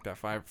something like that,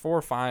 4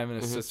 or 5,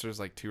 and his sister's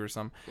like 2 or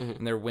something. Mm-hmm.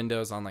 And their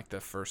windows on like the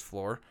first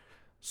floor,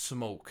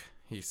 smoke.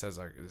 He says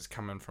is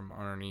coming from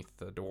underneath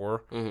the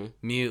door. Mm-hmm.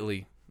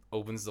 Immediately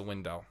opens the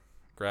window,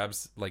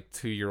 grabs like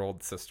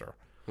 2-year-old sister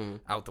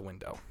out the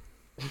window.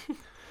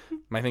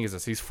 My thing is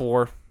this: he's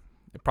 4.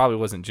 It probably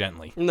wasn't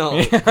gently. No.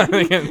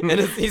 And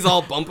he's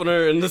all bumping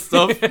her into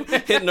stuff,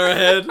 hitting her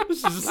head.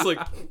 She's just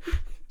like...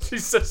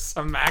 She's just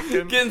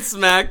smacking. Getting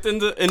smacked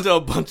into a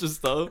bunch of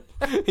stuff.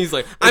 He's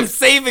like, I'm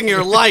saving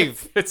your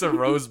life. It's a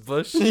rose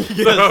bush.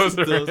 Yes,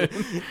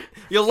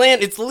 you'll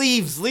land... It's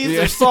leaves. Leaves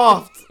are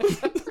soft.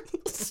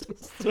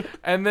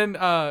 And then,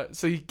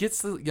 so he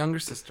gets the younger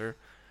sister.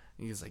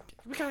 He's like,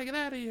 we gotta get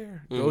out of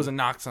here. Mm-hmm. Goes and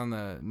knocks on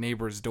the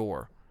neighbor's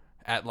door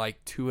at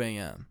like 2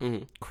 a.m.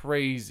 Mm-hmm.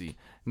 Crazy.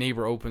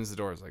 Neighbor opens the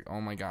door. It's like,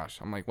 oh my gosh.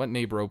 I'm like, what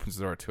neighbor opens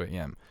the door at 2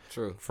 a.m.?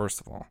 True.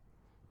 First of all,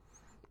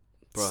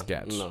 bruh,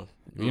 sketch. No.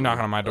 You're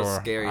knocking on my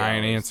door. I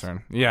ain't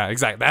answering. Yeah,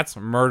 exactly. That's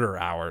murder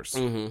hours.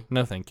 Mm-hmm.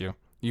 No, thank you.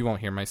 You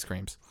won't hear my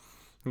screams.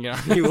 You know?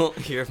 You won't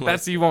hear my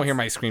you won't hear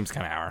my screams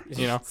kind of hour.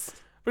 You know?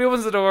 But he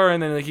opens the door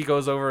and then like, he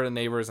goes over to the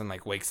neighbors and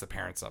like wakes the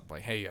parents up.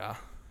 Like, hey, I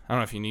don't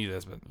know if you knew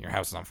this, but your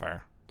house is on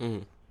fire.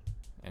 Mm-hmm.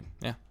 And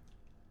yeah,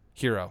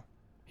 hero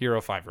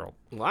 5-year-old.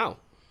 Wow.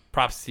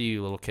 Props to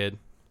you, little kid.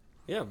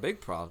 Yeah, big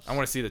props. I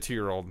want to see the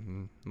 2-year-old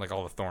and like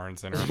all the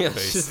thorns in her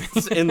face.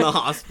 She's in the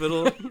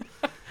hospital.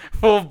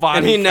 Full body.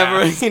 And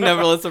he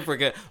never lets her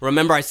forget.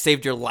 Remember, I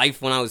saved your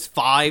life when I was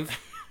 5.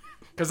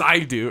 Because I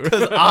do.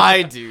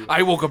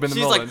 I woke up in the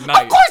middle of the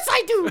night. Of course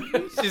I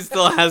do. She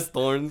still has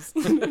thorns.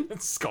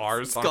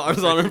 Scars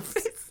on her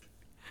face.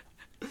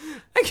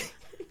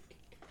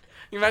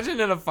 Imagine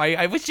in a fight.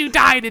 I wish you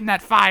died in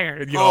that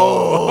fire.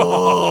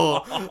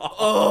 Oh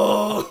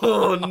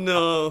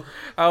no.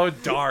 How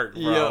dark,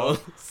 bro.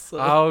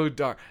 How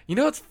dark. You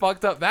know what's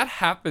fucked up? That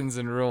happens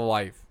in real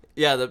life.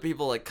 Yeah, the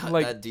people like cut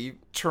that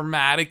deep.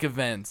 Traumatic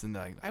events and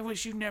like, I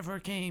wish you never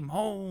came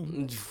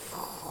home.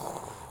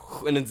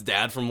 And it's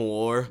dad from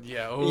war.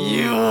 Yeah.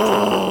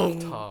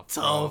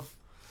 Tough.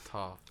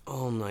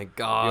 Oh my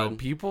god.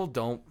 People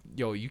don't.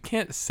 You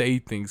can't say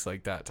things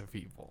like that to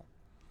people.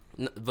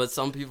 No, but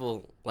some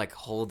people like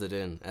hold it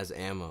in as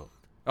ammo.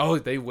 Oh,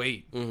 they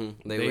wait.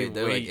 Mm-hmm. They wait.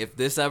 They're like, if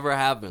this ever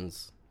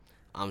happens,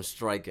 I'm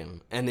striking,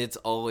 and it's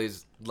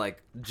always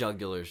like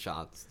jugular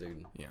shots,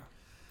 dude. Yeah.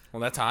 Well,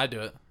 that's how I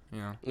do it.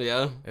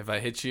 Yeah. If I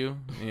hit you,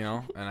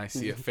 and I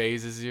see it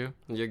phases you,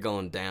 you're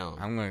going down.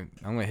 I'm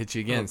gonna hit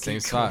you again,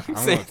 same spot. I'm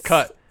gonna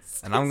cut,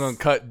 and I'm gonna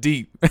cut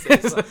deep.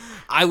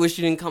 I wish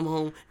you didn't come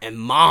home, and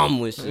Mom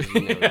wishes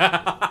you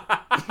never.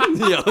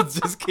 Yo,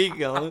 just keep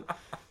going.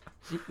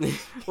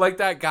 Like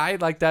that guy,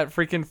 like that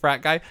freaking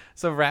frat guy.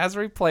 So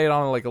Raspberry played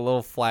on like a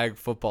little flag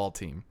football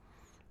team,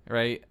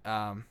 right?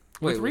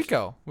 With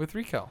Rico.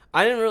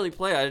 I didn't really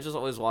play. I just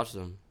always watched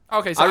them.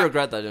 Okay, so I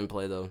regret that I didn't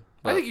play though.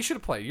 I think you should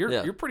have played.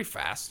 You're pretty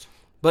fast.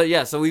 But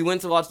yeah, so we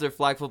went to watch their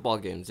flag football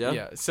games. Yeah.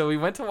 Yeah. So we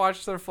went to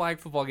watch their flag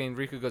football game.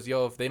 Rico goes,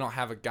 "Yo, if they don't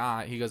have a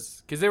guy," he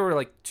goes, because they were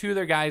like 2 of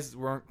their guys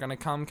weren't gonna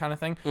come, kind of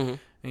thing. Mm-hmm.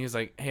 And he's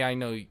like, hey, I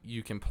know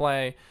you can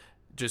play.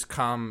 Just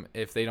come.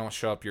 If they don't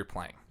show up, you're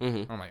playing.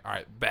 I'm like, all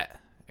right, bet.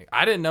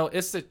 I didn't know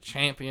it's the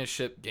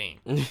championship game.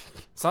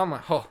 So I'm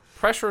like, oh,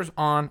 pressure's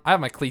on. I have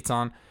my cleats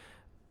on.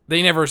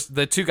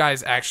 The two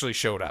guys actually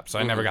showed up, so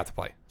I never got to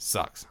play.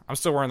 Sucks. I'm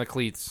still wearing the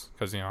cleats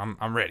because,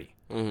 I'm ready.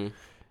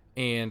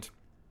 And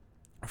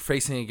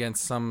facing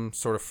against some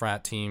sort of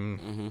frat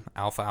team,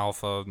 Alpha,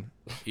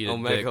 eat a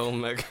dick.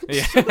 Omega.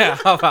 Yeah,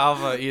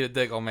 Alpha, eat a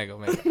dick, Omega.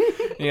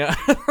 Yeah.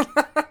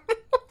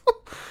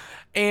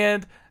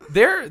 And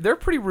they're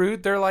pretty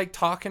rude. They're like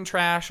talking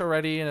trash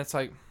already, and it's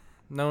like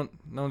no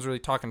one's really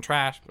talking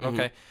trash. But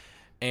okay.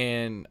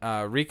 And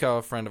Rico,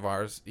 a friend of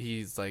ours,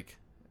 he's like,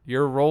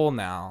 your role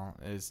now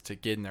is to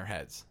get in their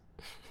heads,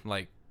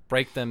 like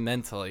break them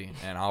mentally,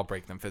 and I'll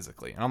break them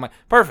physically. And I'm like,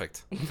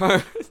 perfect.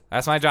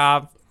 That's my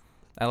job.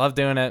 I love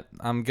doing it.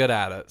 I'm good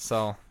at it.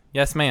 So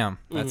yes, ma'am.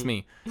 That's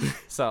me.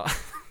 So.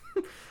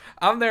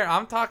 I'm there.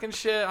 I'm talking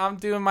shit. I'm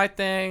doing my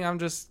thing. I'm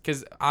just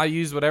because I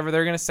use whatever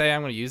they're gonna say. I'm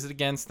gonna use it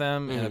against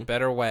them in a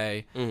better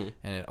way, and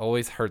it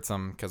always hurts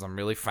them because I'm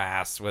really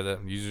fast with it.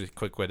 I'm usually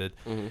quick-witted.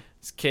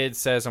 This kid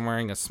says I'm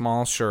wearing a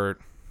small shirt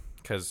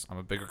because I'm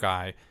a bigger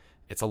guy.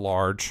 It's a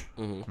large,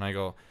 and I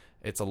go,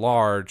 it's a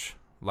large,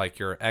 like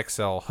your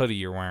XL hoodie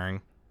you're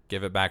wearing.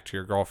 Give it back to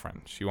your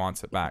girlfriend. She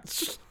wants it back.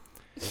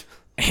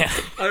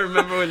 I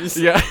remember when you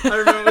said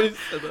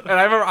that. And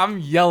I remember I'm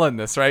yelling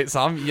this, right?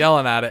 So I'm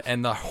yelling at it,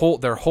 and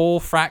their whole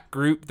frat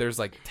group, there's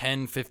like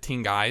 10,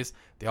 15 guys.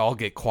 They all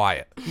get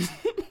quiet.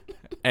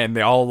 And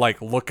they all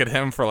like look at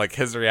him for like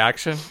his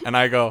reaction. And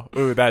I go,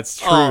 ooh, that's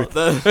truth.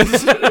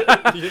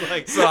 You're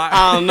like, so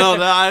I don't know,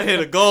 that I hit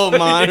a gold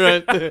mine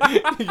right there.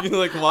 You're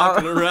like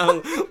walking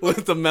around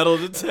with a metal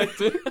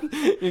detector.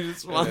 You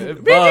just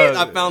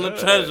I found a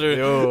treasure.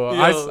 Yo.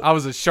 I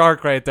was a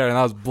shark right there, and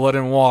that was blood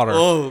and water.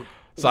 Oh.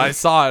 So I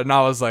saw it, and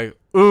I was like,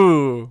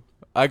 ooh,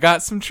 I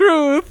got some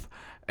truth.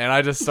 And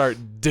I just start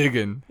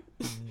digging,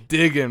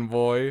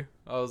 boy.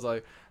 I was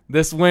like,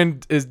 this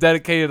win is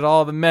dedicated to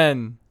all the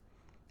men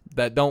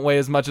that don't weigh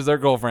as much as their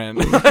girlfriend.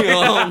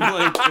 Oh,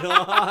 my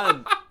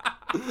God.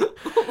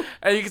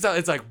 And you can tell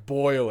it's like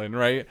boiling,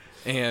 right?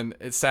 And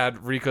it's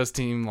sad Rico's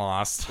team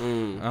lost.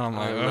 And I'm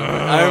like,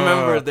 I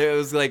remember it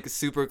was like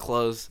super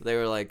close. They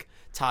were like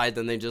tied,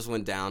 then they just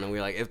went down, and we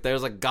were like, if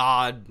there's a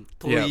God,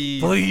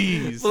 please,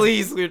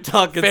 please, we're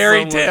talking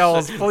fairy so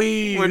tales, much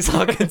please. We're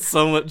talking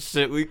so much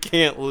shit, we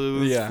can't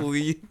lose,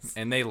 please.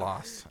 And they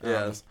lost.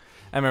 Yeah.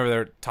 I remember they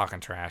were talking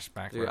trash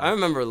back then. I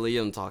remember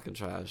Liam talking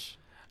trash.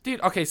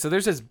 Dude, okay, so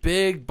there's this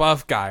big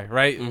buff guy,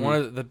 right? One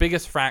of the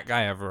biggest frat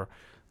guy ever,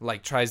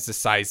 like, tries to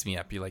size me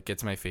up. He, like,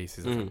 gets in my face.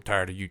 He's like, I'm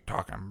tired of you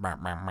talking.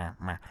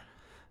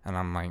 And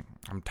I'm like,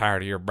 I'm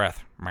tired of your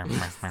breath.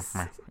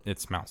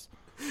 It smells.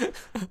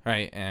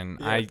 Right? And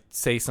I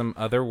say some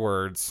other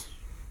words,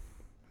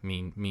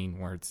 mean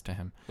words to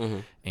him.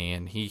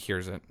 And he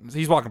hears it.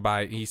 He's walking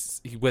by. He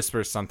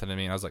whispers something to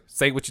me. And I was like,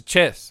 say it with your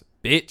chest,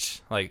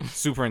 bitch. Like,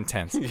 super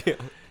intense.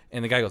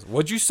 And the guy goes,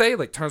 what'd you say?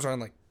 Like, turns around,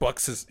 like,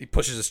 he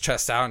pushes his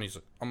chest out, and he's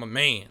like, I'm a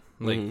man.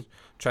 Like,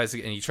 tries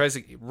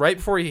to, right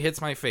before he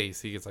hits my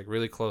face, he gets, like,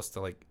 really close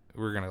to, like,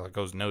 we're going to, like,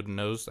 goes nose to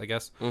nose, I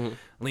guess.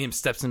 Liam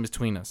steps in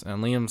between us,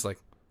 and Liam's, like,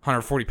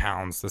 140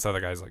 pounds. This other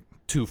guy's, like,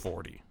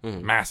 240.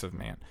 Massive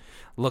man.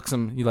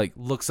 He, like,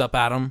 looks up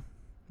at him,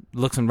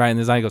 looks him right in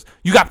his eye, and goes,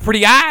 you got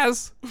pretty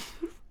eyes.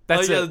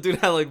 That's it. The dude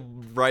had, like,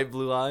 bright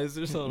blue eyes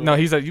or something. No,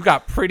 he said, you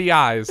got pretty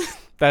eyes.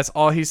 That's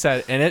all he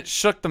said, and it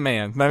shook the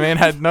man. The man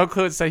had no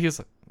clue what to say. He was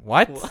like,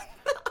 what?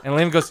 And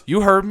Liam goes, you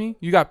heard me.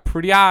 You got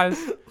pretty eyes.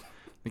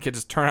 The kid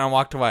just turned around and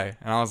walked away.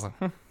 And I was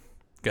like,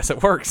 guess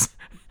it works.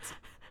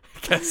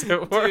 Guess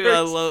it works. Dude, I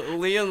love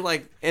Liam,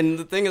 like, and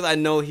the thing is, I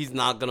know he's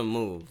not going to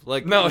move.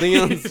 Like, no,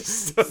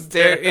 Liam's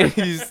staring.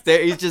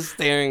 He's just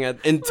staring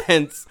at,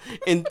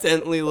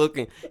 intently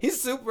looking.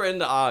 He's super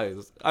into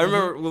eyes. I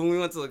remember when we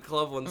went to the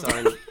club one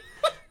time.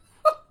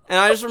 And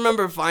I just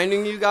remember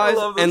finding you guys,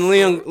 and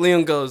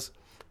Liam goes,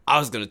 I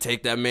was going to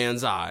take that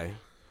man's eye.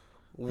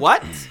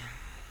 What?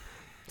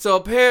 So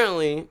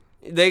apparently,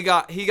 he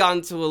got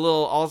into a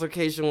little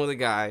altercation with a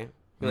guy.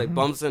 He, like,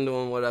 bumps into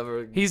him,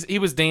 whatever. He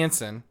was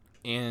dancing,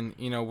 and,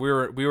 we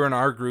were in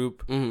our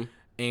group,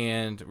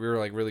 and we were,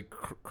 like, really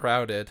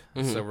crowded,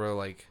 so we're,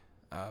 like,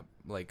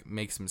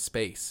 make some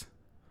space.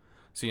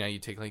 So, you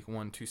take, like,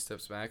 1-2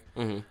 steps back.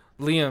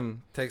 Liam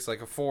takes,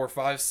 like, a 4 or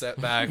 5 step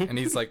back, and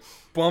he's, like,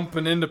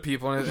 bumping into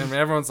people, and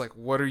everyone's like,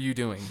 what are you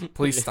doing?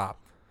 Please stop.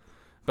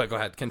 But go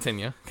ahead,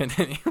 continue. And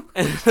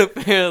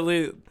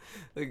apparently,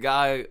 the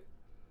guy,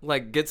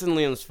 like, gets in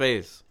Liam's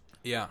face.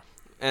 Yeah.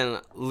 And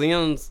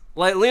Liam's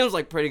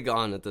like, pretty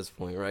gone at this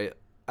point, right?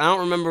 I don't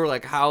remember,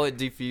 like, how it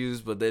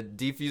defused, but they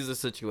defused the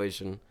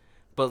situation.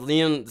 But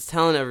Liam's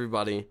telling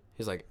everybody,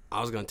 he's like,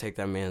 I was going to take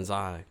that man's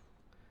eye.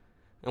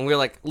 And we're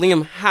like,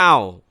 Liam,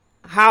 how?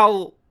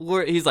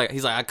 He's like,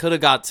 I could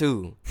have got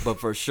 2, but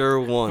for sure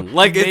 1.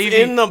 Like, it's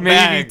in the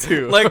bag. Maybe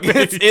 2. Like,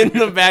 it's in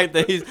the bag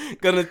that he's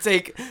gonna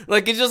take.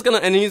 Like, he's just gonna,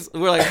 and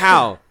we're like,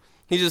 how?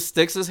 He just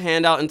sticks his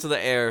hand out into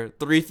the air,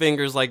 3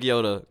 fingers like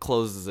Yoda,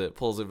 closes it,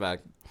 pulls it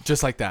back.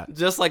 Just like that.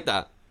 Just like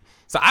that.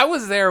 So I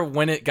was there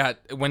when it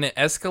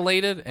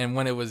escalated and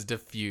when it was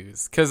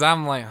diffused, because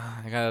I'm like,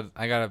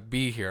 I gotta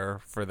be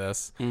here for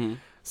this. Mm-hmm.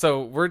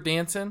 So we're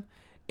dancing,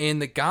 and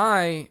the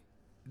guy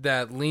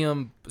that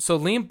Liam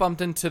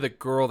bumped into the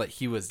girl that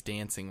he was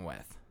dancing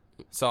with.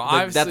 So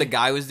That the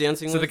guy was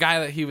dancing with? So the guy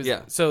that he was...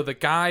 Yeah. So the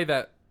guy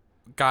that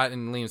got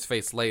in Liam's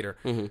face later,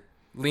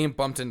 Mm-hmm. Liam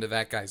bumped into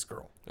that guy's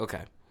girl.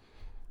 Okay.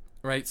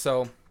 Right?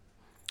 So,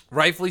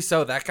 rightfully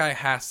so, that guy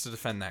has to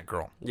defend that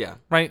girl. Yeah.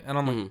 Right? And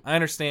I'm like, I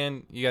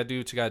understand. You gotta do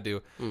what you gotta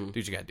do. Do what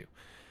you gotta do.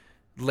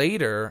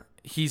 Later,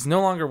 he's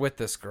no longer with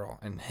this girl.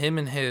 And him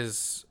and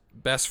his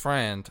best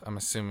friend, I'm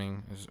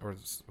assuming, or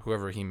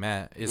whoever he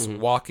met, is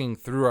walking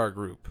through our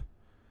group.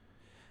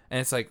 And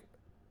it's like,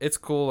 it's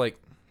cool,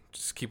 like,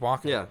 just keep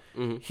walking. Yeah.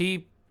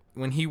 Mm-hmm.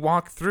 When he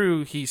walked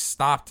through, he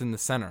stopped in the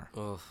center.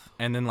 Ugh.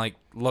 And then, like,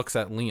 looks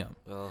at Liam.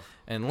 Ugh.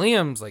 And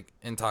Liam's, like,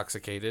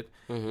 intoxicated.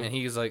 And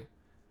he's like,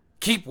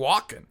 keep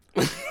walking.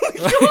 Yo,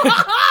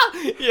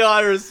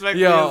 I respect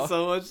Liam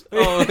so much.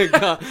 Oh, my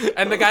God.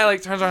 And the guy,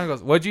 like, turns around and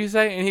goes, what'd you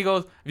say? And he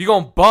goes, if you're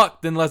going to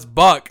buck, then let's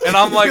buck. And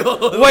I'm like,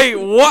 wait,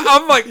 what?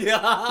 I'm like,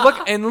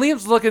 look. And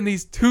Liam's looking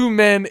these two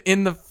men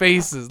in the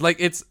faces. Like,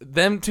 it's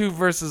them two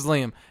versus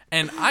Liam.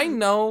 And I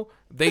know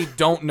they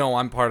don't know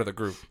I'm part of the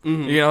group.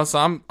 You know,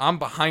 so I'm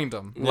behind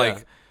them. Yeah.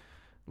 Like,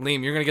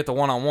 Liam, you're going to get the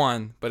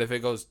 1-on-1, but if it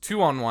goes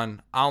 2-on-1,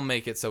 I'll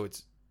make it so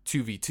it's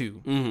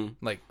 2v2.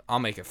 Like, I'll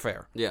make it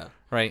fair. Yeah.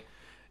 Right?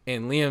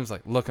 And Liam's,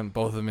 like, looking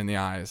both of them in the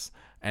eyes.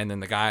 And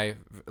then the guy,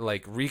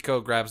 like, Rico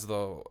grabs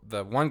the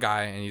one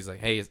guy, and he's like,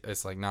 hey,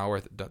 it's like, not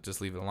worth it.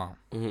 Just leave it alone.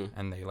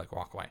 And they, like,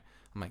 walk away.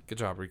 I'm like, good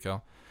job,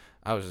 Rico.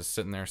 I was just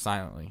sitting there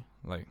silently,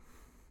 like,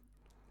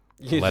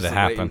 let it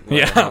happen.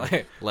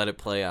 Let it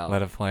play out.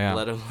 Let it play out.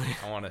 Let it play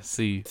out. I want to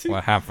see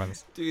what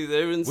happens.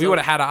 Dude, we would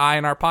have had an eye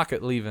in our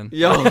pocket leaving.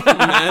 Yo,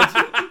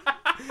 imagine.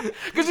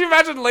 Could you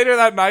imagine later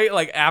that night,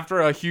 like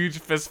after a huge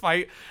fist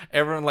fight,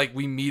 everyone, like,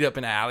 we meet up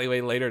in an alleyway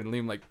later, and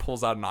Liam, like,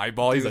 pulls out an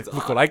eyeball. He's like,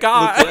 look what I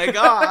got. Look what I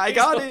got. I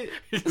got it.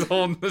 He's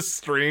holding the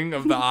string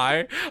of the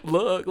eye.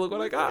 Look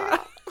what I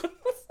got.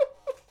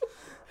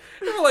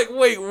 You're like,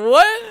 wait,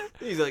 what?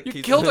 He's like,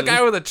 you killed a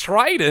guy with a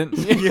trident.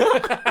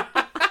 Yeah.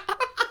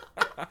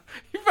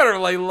 You better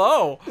lay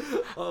low.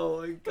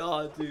 Oh my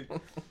God, dude.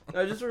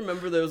 I just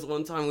remember there was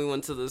one time we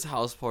went to this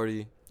house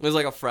party. It was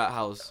like a frat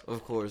house,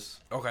 of course.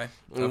 Okay.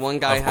 And one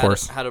guy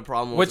had a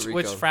problem with Rico.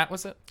 Which frat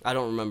was it? I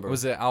don't remember.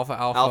 Was it Alpha?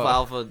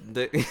 Alpha,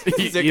 Dick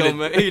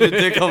Omega. Eat a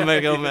Dick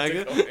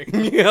Omega.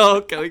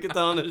 Yo, can we get that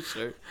on a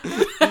shirt?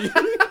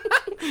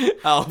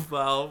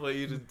 Alpha,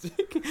 eat a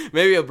dick.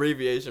 Maybe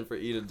abbreviation for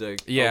eat a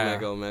dick. Yeah.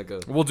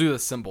 Omega. We'll do the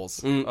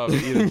symbols of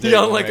eat a dick.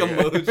 Yo, like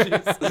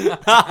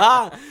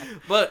emojis.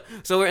 But,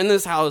 so we're in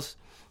this house.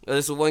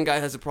 This one guy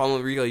has a problem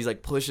with Rico. He's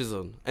like pushes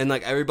him, and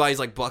like everybody's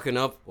like bucking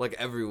up like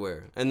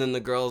everywhere. And then the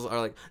girls are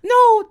like,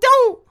 "No,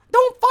 don't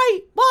fight,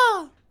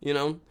 blah," you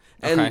know.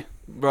 And okay.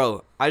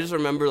 Bro, I just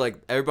remember like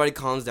everybody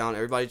calms down,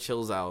 everybody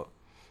chills out,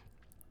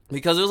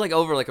 because it was like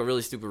over like a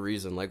really stupid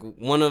reason. Like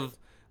one of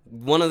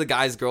the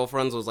guy's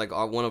girlfriends was like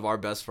one of our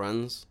best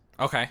friends.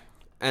 Okay.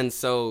 And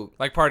so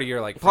like part of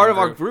your like part of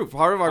our group,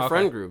 part of our okay.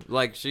 friend group.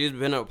 Like she's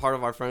been a part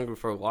of our friend group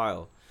for a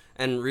while,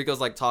 and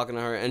Rico's like talking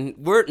to her, and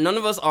none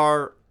of us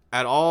are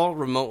at all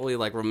remotely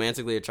like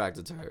romantically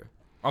attracted to her.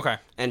 Okay.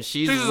 And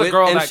she's with, a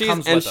girl and that she's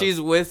comes and with she's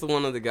us. with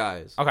one of the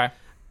guys. Okay.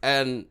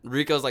 And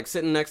Rico's like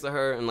sitting next to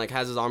her and like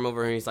has his arm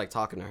over her and he's like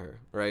talking to her,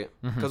 right?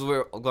 Because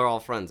we're all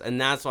friends, and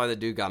that's why the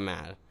dude got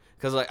mad.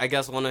 Because like I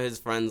guess one of his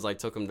friends like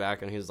took him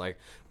back and he was like,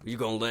 "You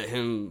gonna let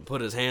him put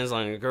his hands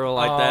on a girl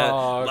like that?"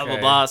 Okay. Blah blah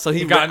blah. So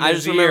he got in I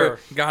his just ear. remember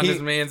Got in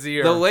his man's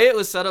ear. The way it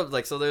was set up,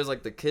 like so, there's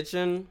like the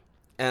kitchen,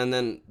 and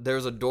then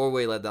there's a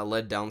doorway that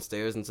led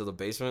downstairs into the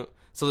basement.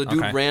 So the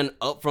dude ran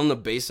up from the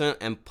basement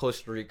and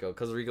pushed Rico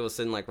because Rico was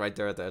sitting like right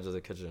there at the edge of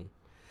the kitchen,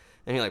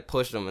 and he like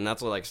pushed him, and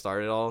that's what like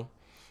started all.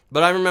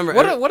 But I remember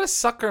what a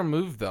sucker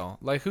move though.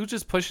 Like who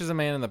just pushes a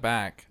man in the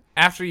back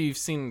after you've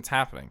seen it's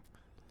happening?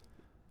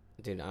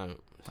 Dude, I don't.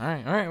 All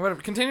right,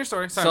 whatever. Continue your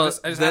story. Sorry, So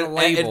I just had a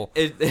label.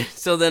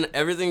 So then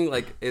everything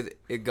like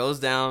it goes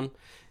down,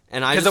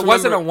 and I because just it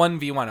wasn't a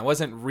remember, 1v1. It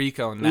wasn't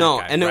Rico and that no,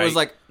 guy, and right? it was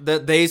like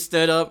they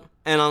stood up.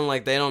 And I'm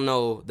like, they don't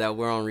know that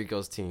we're on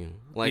Rico's team.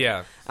 Like,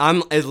 yeah.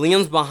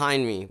 Liam's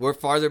behind me. We're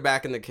farther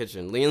back in the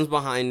kitchen. Liam's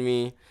behind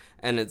me,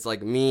 and it's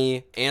like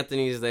me,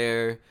 Anthony's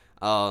there,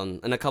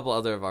 and a couple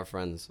other of our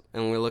friends.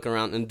 And we're looking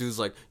around, and dude's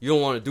like, "You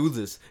don't want to do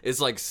this. It's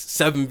like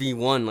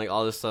 7v1, like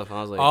all this stuff." And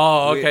I was like,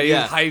 "Oh, okay,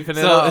 yeah." You're hyping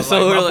it up. So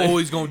like, we're my like,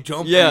 boy's gonna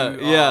jump. Yeah, you.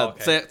 yeah.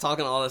 Okay.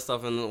 Talking all this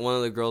stuff, and one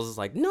of the girls is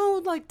like,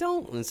 "No, like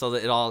don't." And so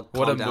that it all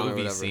calmed what a down movie or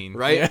whatever, scene,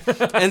 right?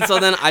 Yeah. And so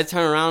then I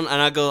turn around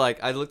and I go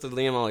like, I looked at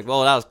Liam. I'm like,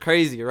 "Whoa, that was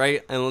crazy,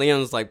 right?" And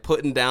Liam's like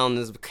putting down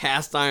this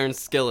cast iron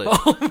skillet.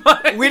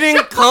 We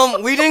didn't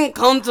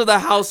come to the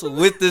house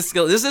with this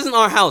skillet. This isn't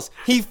our house.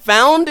 He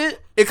found it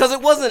because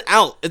it wasn't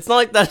out. It's not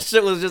like that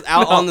shit was just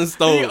out on the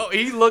stove.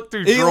 He looked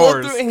through He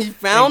drawers. looked through and he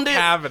found it,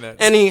 cabinets.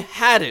 and he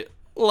had it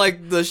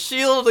like the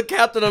shield of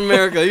Captain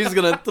America. He's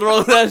gonna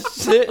throw that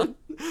shit,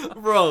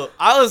 bro.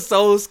 I was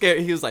so scared.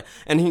 He was like,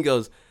 and he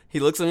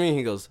looks at me and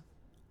he goes,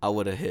 "I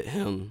would have hit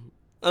him."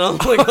 And I'm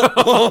like,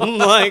 oh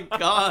my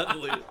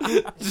God,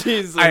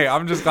 Jesus. Hey,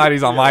 I'm just glad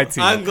he's on my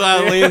team. I'm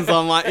glad Liam's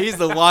on my. He's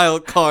the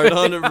wild card,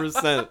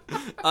 100%.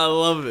 I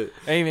love it.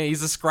 Hey man,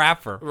 he's a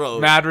scrapper. Bro,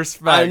 Mad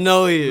respect. I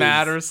know he is.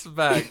 Mad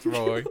respect,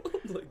 boy. Oh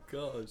my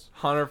gosh.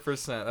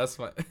 100%. That's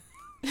my.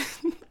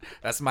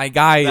 That's my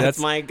guy. That's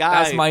my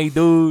guy. That's my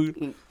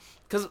dude.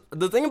 Because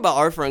the thing about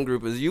our friend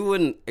group is you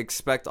wouldn't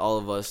expect all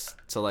of us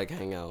to like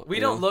hang out. We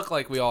don't look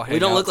like we all hang out. We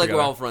don't look like together.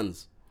 we're all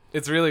friends.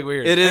 It's really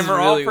weird. It is. And we're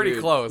really all pretty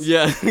weird. close.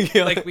 Yeah.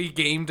 Like we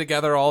game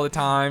together all the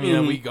time. You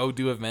know, we go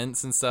do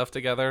events and stuff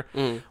together.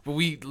 But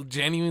we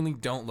genuinely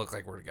don't look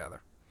like we're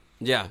together.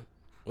 Yeah.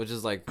 Which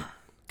is like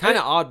kind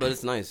of odd, but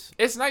it's nice.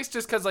 It's nice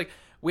just because like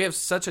we have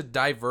such a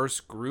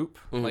diverse group.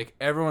 Like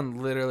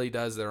everyone literally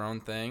does their own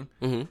thing.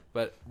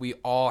 But we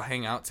all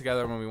hang out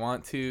together when we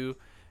want to.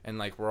 And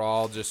like we're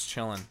all just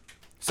chilling.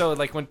 So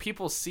like when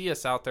people see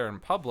us out there in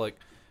public,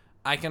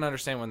 I can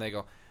understand when they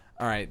go,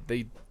 all right,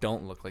 they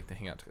don't look like they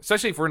hang out together.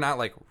 Especially if we're not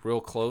like real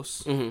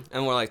close. And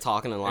we're like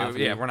talking and laughing.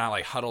 Yeah, we're not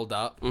like huddled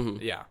up.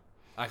 Yeah,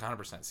 I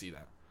 100% see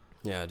that.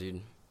 Yeah,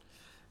 dude.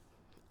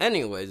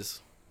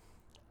 Anyways,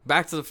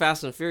 back to the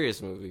Fast and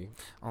Furious movie.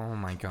 Oh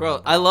my God.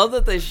 Bro, I love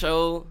that they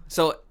show.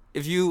 So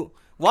if you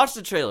watch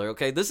the trailer,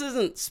 okay, this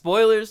isn't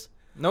spoilers.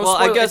 No, well,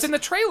 spoiler. I guess it's in the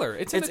trailer.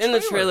 It's in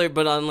the trailer,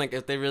 but I'm like,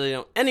 if they really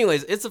don't.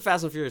 Anyways, it's a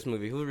Fast and Furious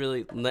movie. Who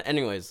really?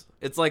 Anyways,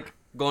 it's like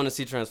going to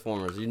see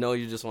Transformers. You know,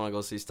 you just want to go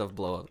see stuff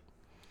blow up.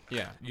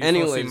 Yeah. You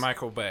Anyways, see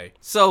Michael Bay.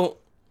 So,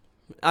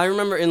 I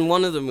remember in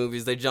one of the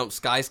movies they jumped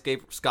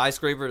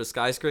skyscraper to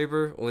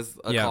skyscraper with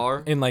a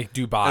car in like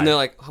Dubai, and they're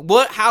like,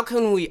 "What? How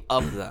can we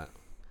up that?"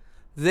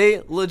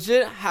 They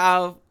legit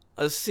have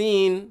a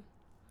scene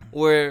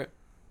where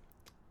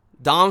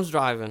Dom's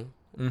driving,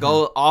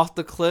 go off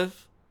the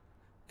cliff,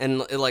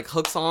 and it like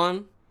hooks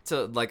on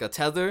to like a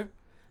tether,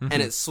 and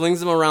it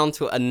swings him around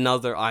to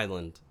another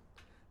island.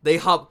 They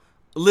hop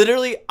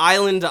literally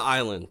island to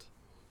island,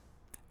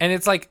 and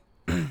it's like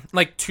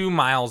 2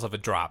 miles of a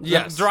drop.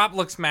 Yes. The drop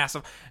looks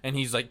massive, and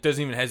he's like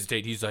doesn't even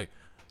hesitate. He's like,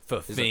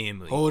 for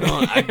family. Like, hold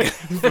on, I got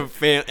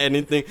for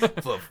anything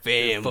for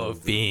family. For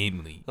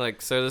family.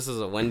 Like, sir, this is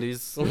a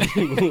Wendy's.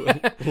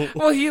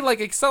 Well, he like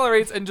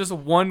accelerates and just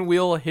one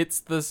wheel hits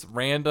this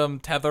random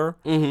tether,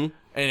 and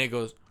it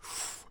goes,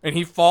 and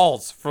he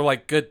falls for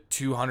like good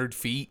 200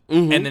 feet,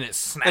 and then it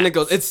snaps.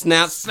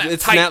 And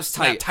it snaps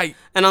tight.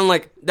 And I'm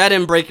like, that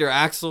didn't break your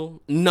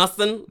axle.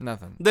 Nothing.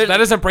 That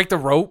doesn't break the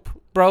rope,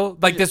 bro.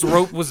 Like this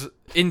rope was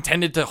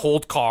intended to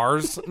hold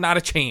cars. Not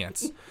a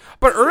chance.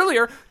 But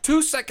earlier,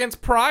 2 seconds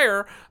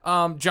prior,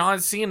 John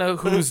Cena,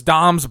 who's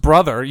Dom's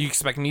brother, you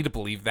expect me to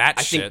believe that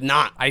shit.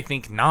 I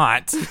think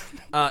not.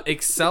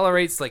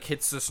 Accelerates, like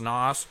hits this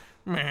nos.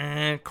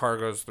 Car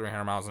goes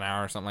 300 miles an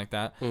hour or something like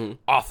that.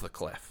 Off the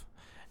cliff.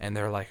 And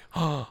they're like,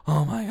 oh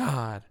my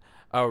God.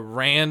 A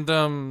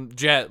random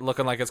jet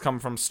looking like it's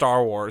coming from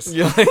Star Wars.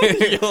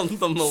 The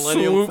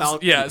Millennium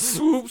Falcon. Yeah,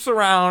 swoops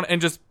around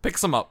and just picks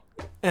them up.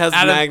 It has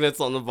magnets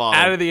on the bottom.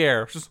 Out of the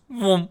air. Just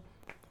whoom.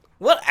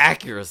 What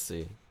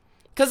accuracy.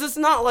 Because it's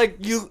not like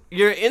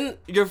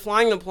you're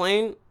flying the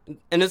plane,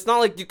 and it's not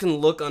like you can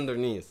look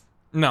underneath.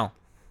 No.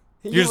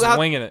 You're just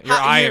winging it. You're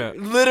eyeing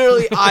it.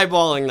 Literally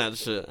eyeballing that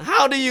shit.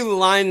 How do you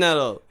line that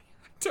up?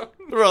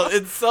 Bro,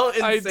 it's so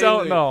insane. I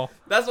don't know.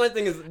 That's my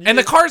thing is... And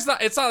the car's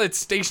not... It's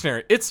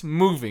stationary. It's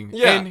moving.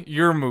 Yeah. And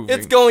you're moving.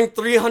 It's going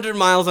 300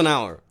 miles an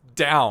hour.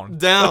 Down.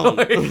 Down.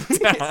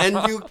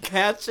 And you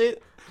catch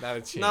it? Not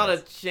a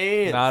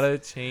chance. Not a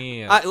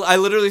chance. I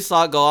literally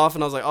saw it go off,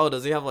 and I was like, oh,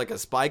 does he have like a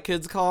Spy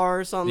Kids car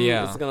or something?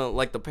 Yeah. It's gonna,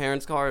 like the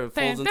parents' car, it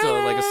folds into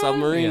like a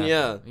submarine?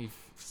 Yeah. He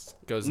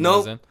goes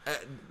in.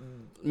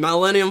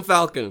 Millennium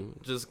Falcon.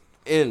 Just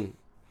in.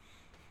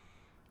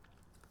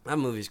 That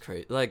movie's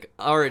crazy. Like,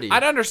 already.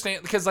 I'd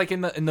understand, because like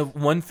in the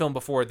one film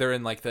before, they're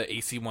in like the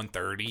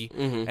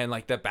AC-130, and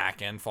like the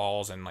back end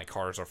falls, and like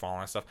cars are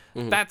falling and stuff.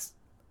 That's,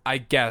 I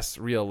guess,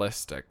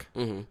 realistic.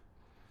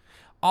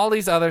 All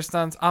these other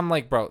stunts, I'm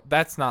like, bro,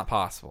 that's not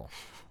possible.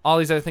 All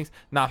these other things,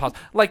 not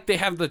possible. Like, they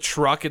have the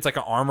truck. It's like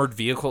an armored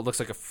vehicle. It looks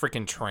like a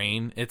freaking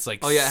train. It's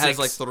like it has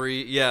like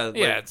 3. Yeah.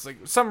 Yeah, it's like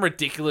some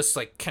ridiculous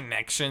like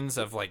connections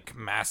of like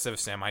massive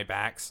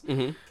semi-backs.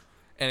 And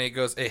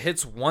it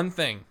hits one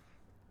thing.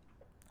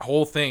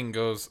 Whole thing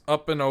goes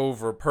up and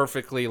over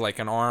perfectly like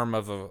an arm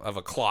of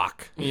a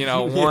clock,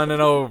 one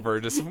and over,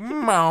 just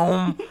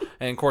and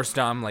of course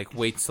Dom like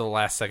waits till the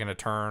last second to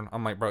turn.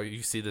 I'm like, bro,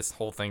 you see this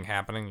whole thing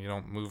happening, you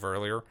don't move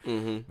earlier.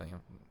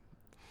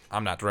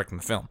 I'm not directing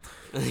the film.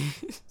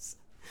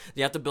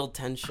 You have to build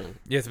tension.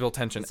 It's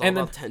all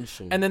about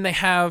tension. And then they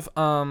have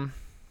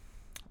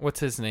what's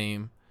his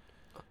name?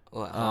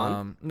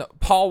 No,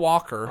 Paul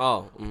Walker.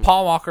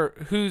 Paul Walker,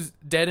 who's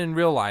dead in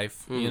real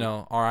life,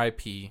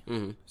 R.I.P.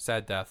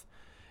 Sad death.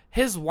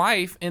 His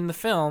wife in the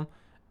film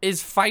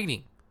is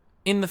fighting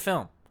in the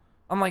film.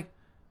 I'm like,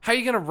 how are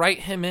you gonna write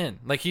him in?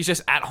 Like, he's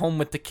just at home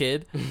with the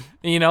kid,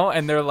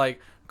 and they're like,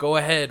 go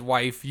ahead,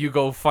 wife, you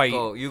go fight.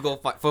 You go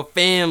fight for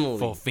family.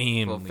 For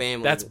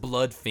family. That's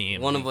blood family.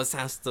 One of us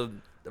has to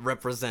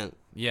represent.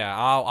 Yeah,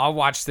 I'll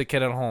watch the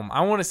kid at home. I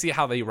want to see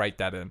how they write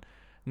that in.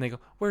 And they go,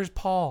 where's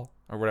Paul?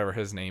 or whatever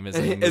his name is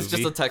in the movie. It's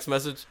just a text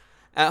message.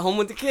 At home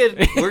with the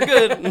kid. We're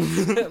good.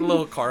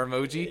 Little car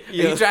emoji.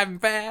 Yeah. Are you driving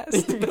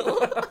fast?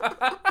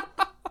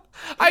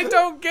 I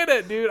don't get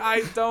it, dude.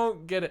 I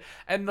don't get it.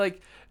 And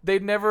like they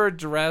never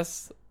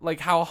address like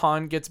how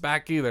Han gets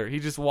back either. He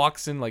just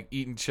walks in like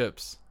eating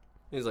chips.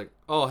 He's like,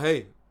 oh,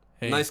 hey.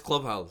 Nice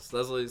clubhouse.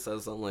 That's what he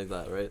says, something like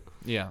that, right?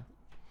 Yeah.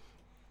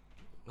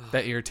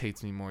 That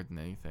irritates me more than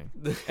anything.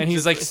 And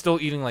he's like still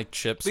eating like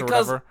chips or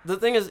whatever. The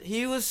thing is,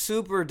 he was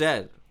super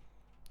dead.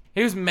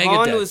 He was mega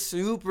Han dead. was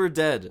super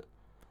dead.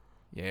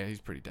 Yeah,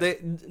 he's pretty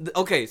dead.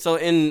 Okay, so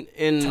in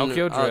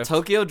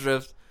Tokyo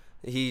Drift,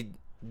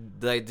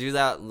 they do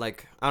that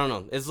like I don't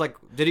know. It's like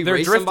did he they're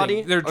race drifting.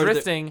 somebody? They're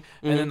drifting,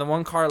 and then the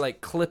one car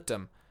like clipped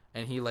him,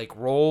 and he like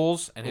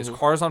rolls, and his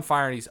car's on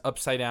fire, and he's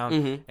upside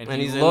down, and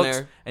he's looks, in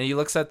there. and he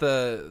looks at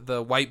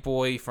the white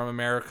boy from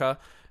America,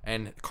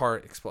 and the car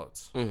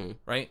explodes,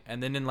 right?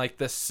 And then in like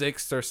the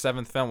 6th or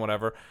 7th film,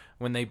 whatever,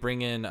 when they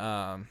bring in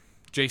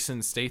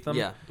Jason Statham,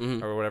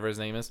 or whatever his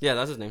name is. Yeah,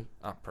 that's his name.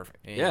 Oh, perfect.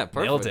 Yeah,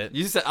 perfect. Nailed it.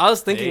 You said I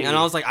was thinking, and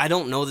I was like, I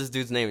don't know this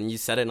dude's name, and you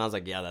said it, and I was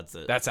like, yeah, that's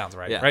it. That sounds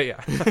right. Yeah. Right?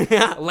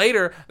 Yeah.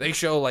 Later, they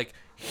show like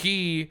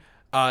he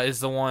is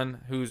the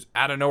one who's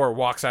out of nowhere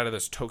walks out of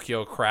this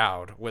Tokyo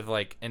crowd with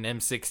like an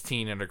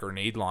M16 and a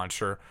grenade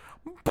launcher.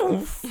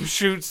 Poof,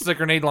 shoots the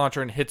grenade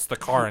launcher and hits the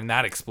car, and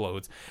that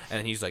explodes.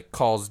 And he's like,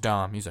 calls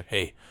Dom. He's like,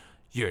 hey,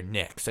 you're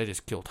next. I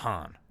just killed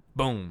Han.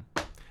 Boom.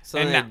 So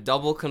and they now,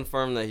 double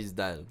confirm that he's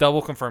dead.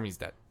 Double confirm he's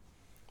dead.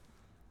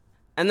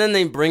 And then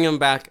they bring him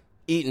back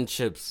eating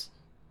chips.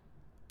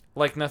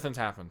 Like nothing's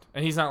happened.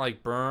 And he's not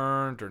like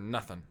burned or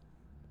nothing.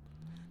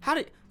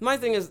 My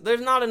thing is,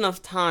 there's not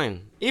enough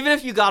time. Even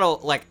if you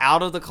got like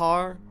out of the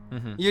car,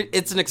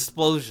 it's an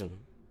explosion.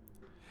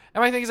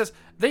 And my thing is this,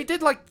 they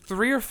did like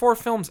 3 or 4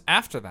 films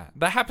after that.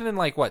 That happened in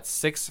like what,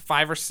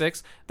 5 or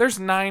 6? There's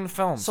 9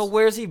 films. So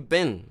where's he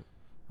been?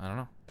 I don't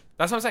know.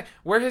 That's what I'm saying.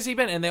 Where has he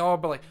been? And they all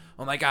be like,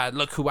 oh my god,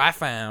 look who I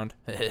found.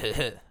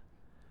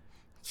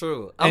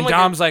 True. And like,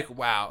 Dom's like,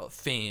 wow,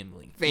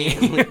 family.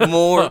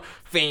 More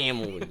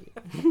family.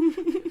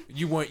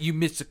 You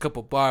missed a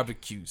couple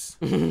barbecues.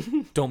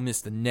 Don't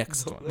miss the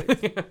next one.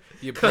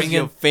 You bring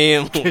your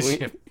family.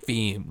 Your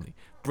family.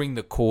 Bring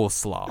the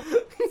coleslaw.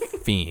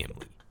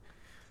 Family.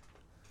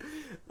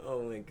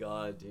 Oh my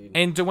god, dude.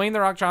 And Dwayne The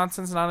Rock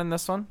Johnson's not in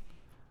this one?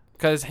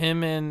 Because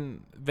him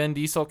and Vin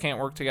Diesel can't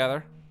work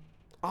together?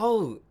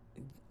 Oh,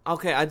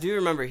 okay. I do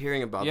remember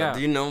hearing about that.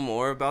 Do you know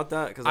more about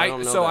that? Because I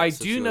don't know. So I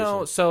do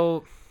know.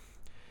 So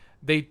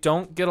they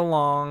don't get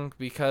along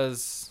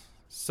because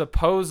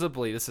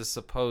supposedly,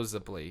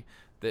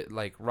 that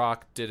like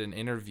Rock did an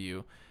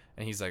interview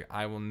and he's like,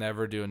 I will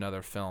never do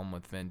another film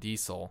with Vin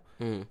Diesel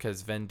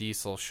because Vin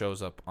Diesel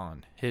shows up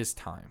on his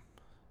time.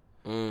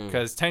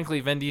 Because technically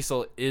Vin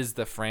Diesel is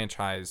the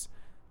franchise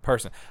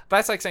person.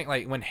 That's like saying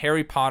like when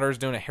Harry Potter's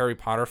doing a Harry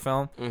Potter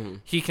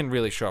film, he can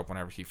really show up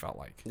whenever he felt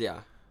like.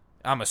 Yeah.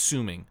 I'm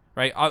assuming,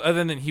 right?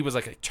 Other than he was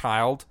like a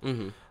child.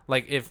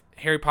 Like if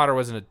Harry Potter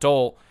was an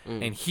adult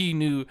and he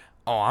knew,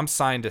 oh, I'm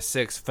signed to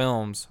 6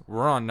 films,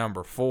 we're on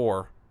number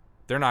 4,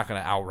 they're not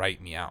going to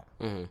outright me out.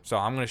 So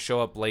I'm going to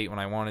show up late when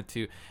I wanted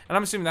to. And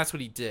I'm assuming that's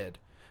what he did.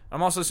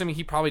 I'm also assuming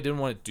he probably didn't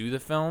want to do the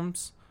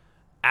films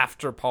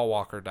after Paul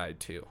Walker died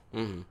too.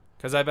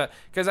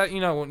 Because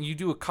when you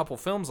do a couple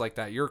films like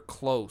that, you're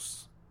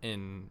close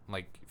in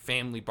like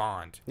family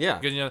bond. Yeah.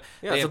 Because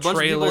it's a bunch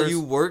of people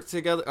you work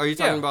together. Are you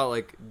talking about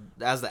like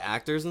as the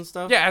actors and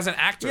stuff? Yeah, as an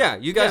actor. Yeah,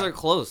 you guys are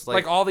close.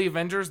 Like all the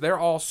Avengers, they're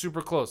all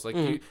super close.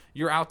 Like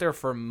you're out there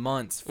for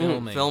months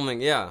filming.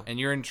 Yeah. And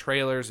you're in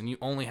trailers and you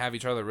only have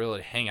each other really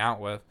to hang out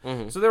with.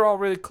 So they're all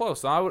really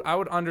close. So I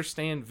would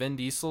understand Vin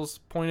Diesel's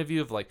point of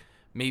view of like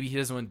maybe he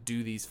doesn't want to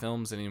do these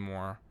films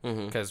anymore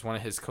because one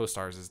of his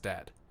co-stars is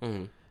dead.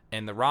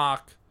 And The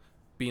Rock,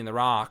 being The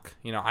Rock,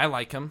 I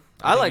like him.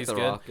 I like The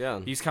Rock, yeah.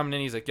 He's coming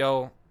in, he's like,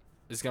 yo,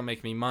 this is going to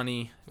make me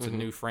money. It's a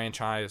new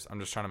franchise. I'm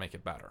just trying to make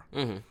it better.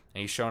 And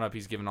he's showing up.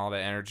 He's giving all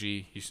that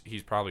energy.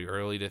 He's probably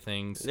early to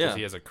things because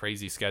he has a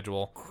crazy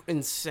schedule.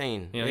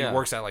 Insane. He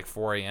works at like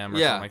 4 a.m. or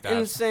something like that.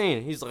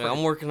 Insane. He's like,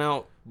 I'm working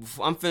out.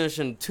 I'm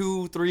finishing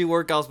 2-3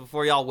 workouts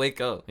before y'all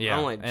wake up. Yeah,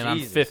 I'm like, and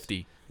Jesus. I'm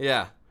 50.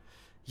 Yeah.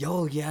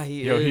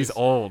 He is. He's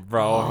old,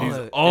 bro.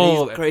 He's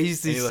old. He's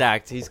crazy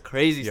stacked. He's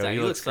crazy stacked. He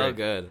looks so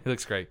good. He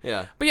looks great.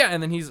 Yeah. But yeah,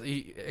 and then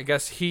I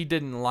guess he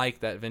didn't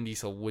like that Vin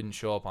Diesel wouldn't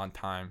show up on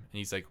time. And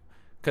he's like,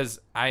 because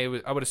I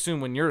would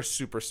assume when you're a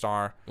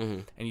superstar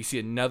and you see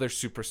another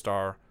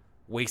superstar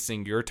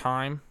wasting your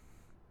time,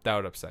 that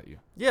would upset you.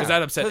 Yeah. Because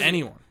that upset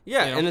anyone.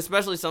 Yeah, and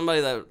especially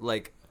somebody that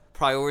like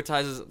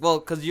prioritizes, well,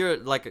 because you're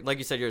like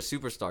you said, you're a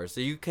superstar,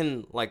 so you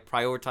can like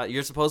prioritize.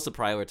 You're supposed to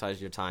prioritize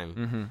your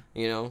time.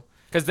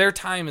 Because their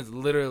time is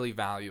literally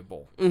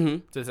valuable.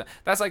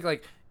 That's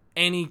like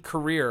any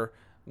career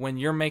when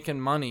you're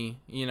making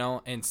money,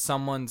 and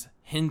someone's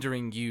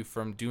hindering you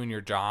from doing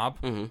your job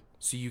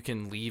so you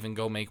can leave and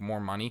go make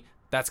more money,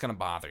 that's going to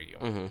bother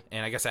you.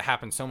 And I guess it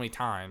happens so many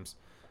times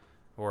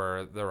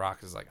where The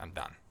Rock is like, I'm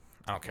done.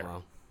 I don't care.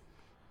 Wow.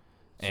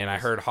 And I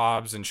heard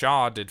Hobbs and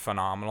Shaw did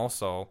phenomenal,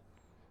 so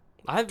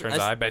I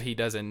bet he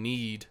doesn't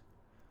need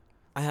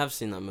I have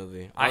seen that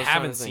movie. I was trying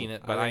haven't to think. seen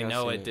it, but I think I've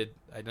know seen it did.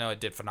 I know it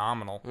did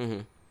phenomenal. Mm-hmm.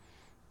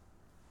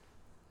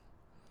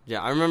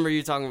 Yeah, I remember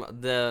you talking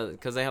about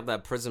because they have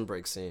that prison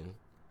break scene,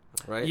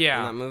 right? Yeah.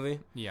 In that movie.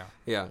 Yeah.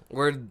 Yeah,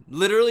 where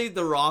literally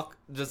The Rock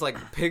just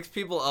like picks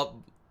people up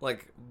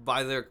like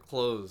by their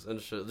clothes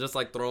and shit, just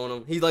like throwing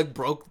them. He like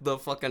broke the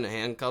fucking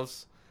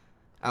handcuffs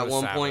at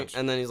one point,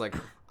 and then he's like,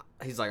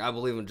 I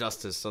believe in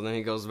justice. So then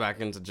he goes back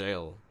into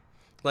jail.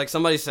 Like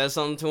somebody says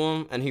something to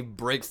him, and he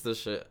breaks the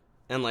shit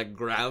and like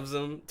grabs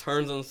him,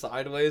 turns him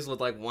sideways with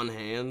like one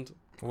hand.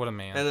 What a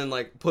man! And then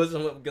like puts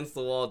him up against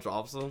the wall,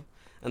 drops him,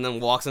 and then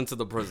walks into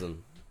the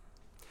prison.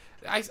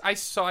 I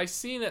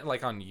seen it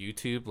like on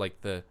YouTube, like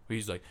where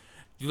he's like,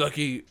 "You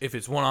lucky if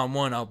it's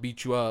 1-on-1, I'll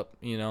beat you up,"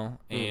 you know,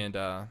 and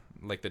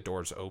like the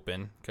doors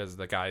open because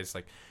the guy's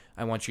like,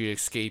 "I want you to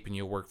escape and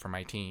you'll work for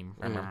my team."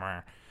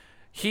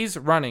 He's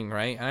running,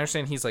 right? I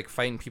understand he's like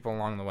fighting people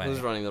along the way. Who's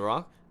running? The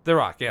Rock? The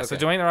Rock, yeah. Okay. So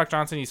Dwayne The Rock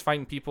Johnson, he's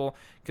fighting people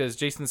because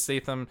Jason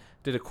Statham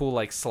did a cool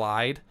like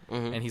slide,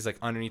 and he's like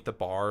underneath the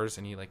bars,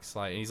 and he like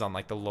slide. And he's on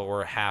like the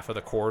lower half of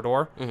the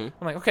corridor. I'm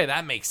like, okay,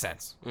 that makes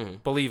sense,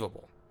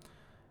 believable.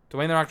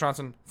 Dwayne The Rock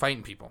Johnson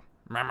fighting people.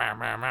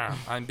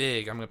 I'm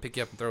big. I'm gonna pick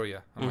you up and throw you.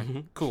 I'm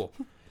like, cool.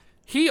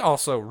 He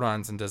also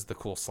runs and does the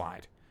cool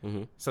slide.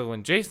 So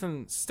when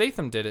Jason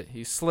Statham did it,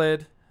 he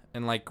slid,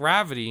 and like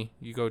gravity,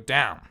 you go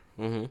down.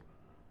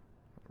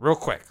 Real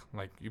quick.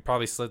 Like, you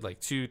probably slid like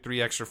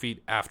 2-3 extra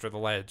feet after the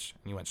ledge,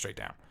 and you went straight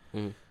down.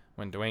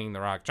 When Dwayne The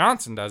Rock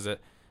Johnson does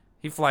it,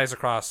 he flies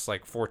across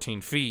like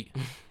 14 feet,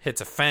 hits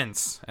a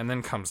fence, and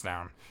then comes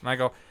down. And I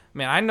go,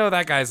 man, I know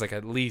that guy's like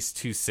at least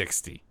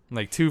 260.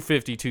 Like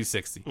 250,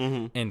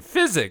 260. And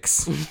physics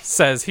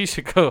says he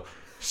should go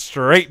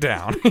straight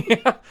down.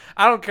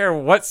 I don't care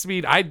what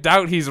speed. I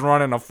doubt he's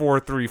running a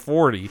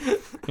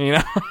 4.340. You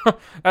know,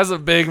 that's a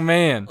big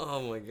man.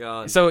 Oh my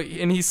god. So,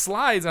 and he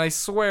slides, and I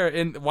swear,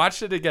 and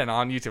watch it again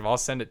on YouTube. I'll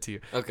send it to you.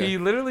 Okay. He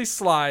literally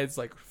slides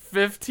like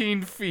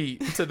 15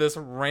 feet to this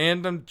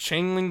random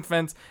chain link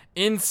fence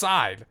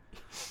inside.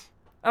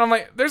 And I'm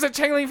like, there's a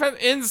chain link fence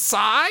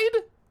inside?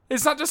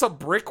 It's not just a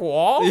brick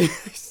wall?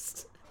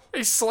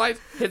 He slides,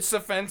 hits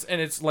the fence,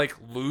 and it's like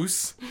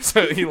loose.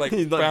 So he like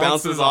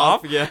bounces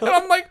off. Yeah. And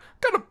I'm like,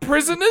 what kind of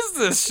prison is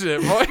this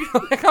shit, boy?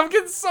 Like, I'm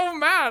getting so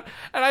mad.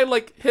 And I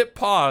like hit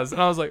pause, and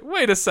I was like,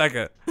 wait a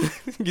second.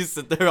 You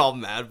sit there all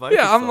mad by Yeah,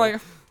 yourself. I'm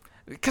like,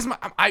 because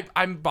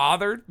I'm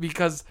bothered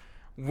because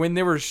when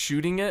they were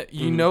shooting it,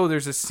 you know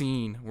there's a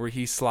scene where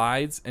he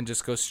slides and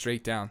just goes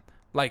straight down,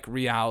 like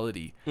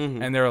reality.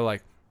 And they were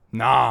like,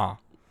 nah.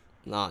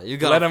 Nah, you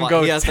gotta let him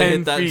go he has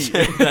 10 to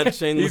hit feet. that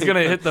chain He's link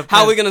gonna fence. hit the How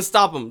are fence. we gonna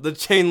stop him? The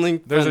chain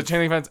link There's fence. a chain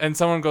link fence, and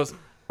someone goes,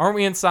 aren't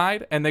we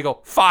inside? And they go,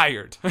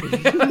 fired. You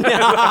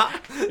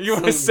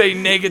want to say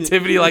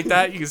negativity like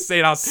that? You can say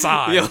it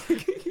outside. Yo,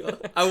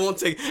 I won't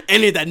take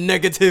any of that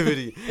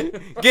negativity.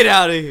 Get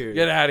out of here.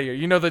 Get out of here.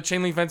 You know the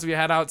chain link fence we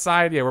had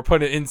outside? Yeah, we're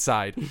putting it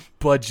inside.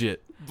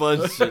 Budget.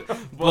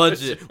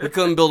 Budget. We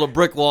couldn't build a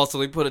brick wall, so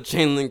we put a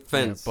chain link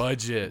fence.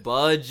 Yeah, budget.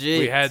 We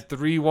We had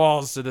 3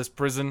 walls to this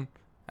prison,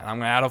 and I'm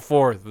going to add a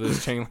 4th with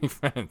this chain link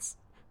fence.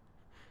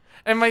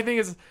 And my thing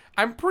is,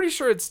 I'm pretty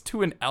sure it's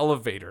to an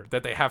elevator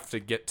that they have to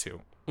get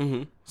to.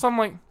 So I'm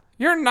like,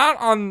 you're not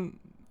on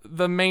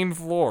the main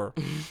floor.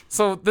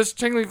 So this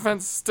chain link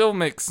fence still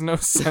makes no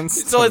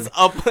sense. So it's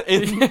up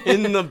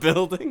in the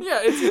building? Yeah,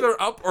 it's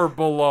either up or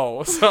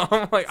below. So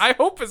I'm like, I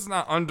hope it's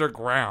not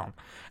underground.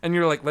 And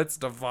you're like, let's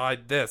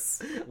divide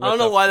this. I don't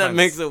know why that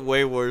makes it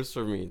way worse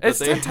for me. It's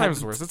 10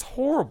 times worse. It's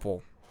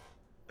horrible.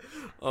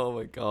 Oh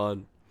my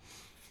god.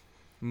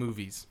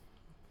 Movies.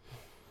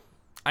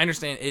 I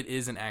understand it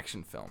is an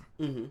action film.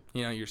 You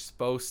know, you're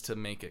supposed to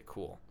make it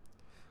cool.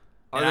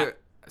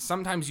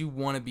 Sometimes you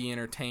want to be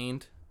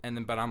entertained,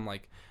 but I'm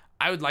like,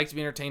 I would like to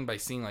be entertained by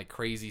seeing like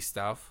crazy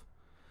stuff.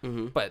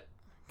 But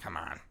come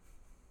on,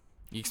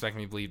 you expect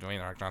me to believe Dwayne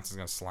The Rock Johnson's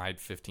gonna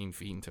slide 15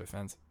 feet into a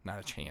fence? Not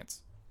a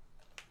chance.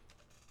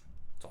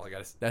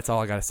 That's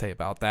all I gotta say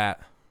about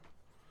that.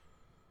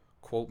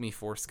 Quote me,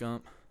 Forrest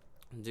Gump.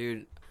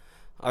 Dude,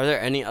 are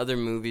there any other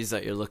movies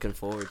that you're looking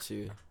forward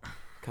to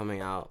coming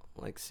out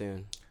like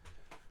soon?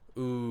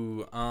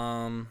 Ooh,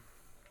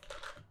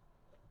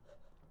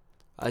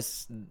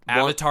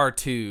 Avatar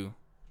 2.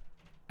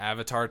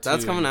 Avatar 2.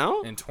 That's coming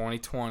out? in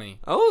 2020.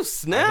 Oh,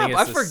 snap.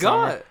 I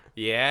forgot. Summer.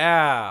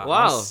 Yeah.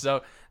 Wow.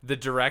 So the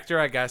director,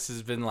 I guess,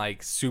 has been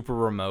like super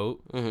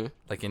remote,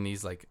 like in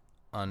these like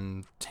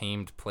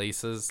untamed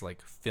places,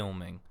 like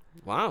filming.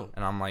 Wow.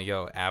 And I'm like,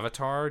 yo,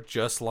 Avatar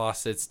just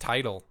lost its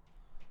title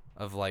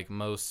of like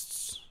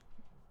most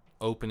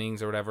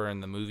openings or whatever in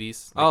the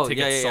movies. Like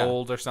tickets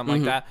sold or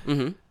something like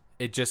that.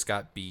 It just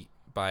got beat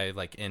by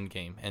like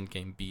Endgame.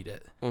 Endgame beat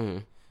it.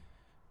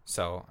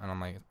 So, and I'm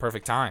like,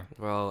 perfect time.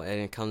 Bro, and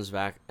it comes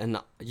back, and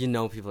you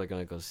know people are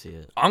going to go see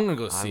it. I'm going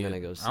to go see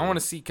it. Go see I want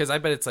to see, because I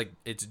bet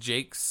it's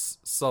Jake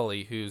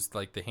Sully, who's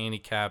like the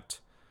handicapped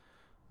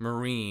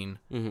Marine,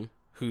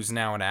 who's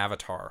now an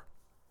Avatar.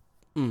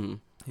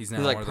 He's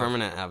now like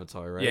permanent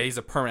Avatar, right? Yeah, he's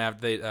a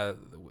permanent.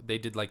 They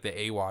did like the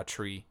A.W.A.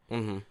 tree.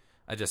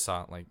 I just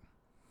saw it like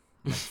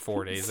like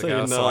 4 days So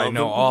ago, you so know I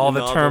know all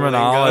the the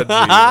terminology, bro.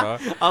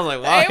 I was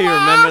like, wow, you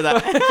remember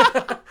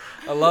that?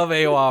 I love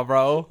AWA,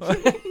 bro.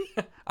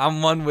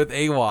 I'm one with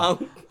AWA.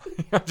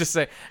 I'm just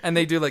saying. And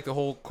they do like the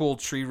whole cool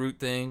tree root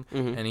thing,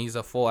 and he's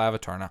a full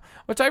avatar now,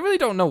 which I really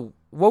don't know.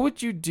 What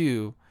would you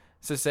do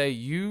to say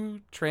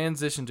you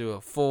transition to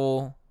a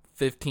full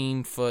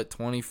 15-foot,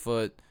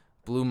 20-foot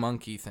blue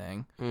monkey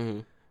thing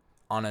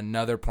on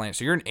another planet?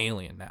 So you're an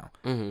alien now.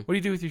 What do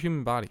you do with your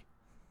human body?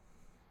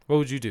 What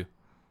would you do?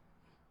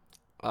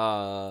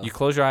 You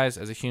close your eyes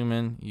as a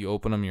human, you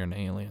open them, you're an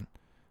alien.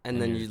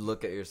 And then you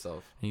look at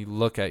yourself. And you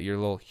look at your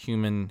little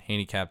human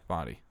handicapped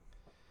body.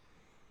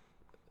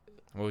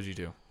 What would you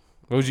do?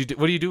 What would you do?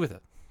 What do you do with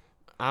it?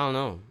 I don't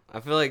know. I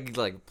feel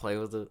like play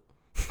with it.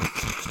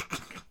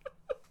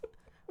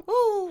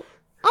 Ooh,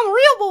 I'm a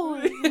real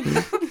boy.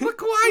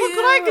 Look what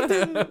I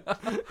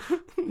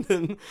can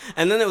do.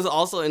 And then it was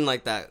also in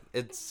like that.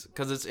 It's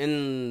because it's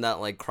in that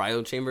like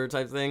cryo chamber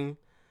type thing.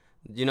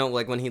 You know,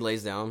 like when he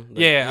lays down.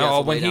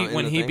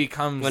 When he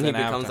becomes the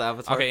avatar.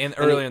 avatar. Okay,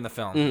 earlier in the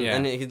film. Yeah,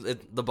 and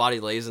the body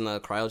lays in the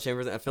cryo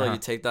chamber. I feel like you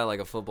take that like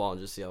a football and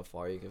just see how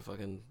far you can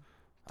fucking.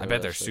 I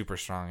bet they're super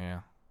strong. Yeah,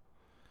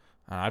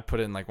 I'd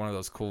put it in like one of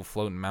those cool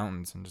floating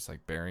mountains and just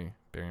like bury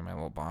my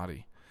little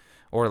body,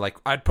 or like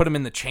I'd put him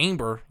in the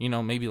chamber. You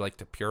know, maybe like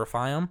to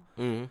purify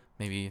him.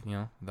 Maybe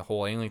the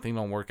whole alien thing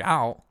don't work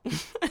out.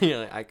 You're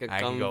like, I could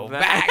go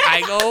back.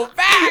 I go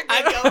back.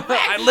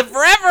 I live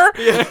forever.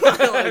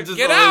 Yeah.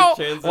 Get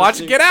out. Watch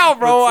it. Get out,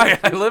 bro.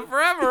 I live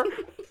forever.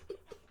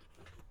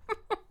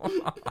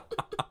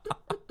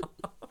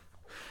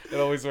 It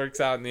always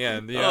works out in the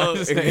end.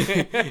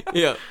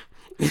 Yeah.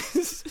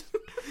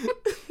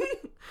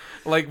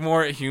 Like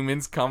more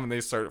humans come and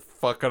they start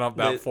fucking up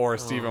that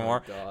forest even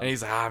more. God. And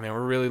he's like, man,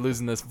 we're really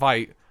losing this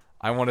fight.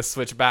 I want to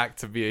switch back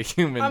to be a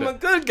human. I'm a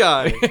good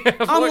guy.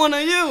 I'm one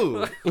of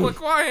you. Look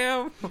who I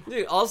am.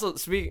 Dude, also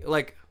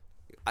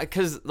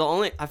because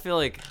I feel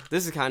like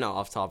this is kind of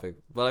off topic,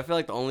 but I feel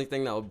like the only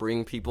thing that would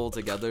bring people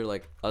together,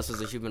 like us as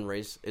a human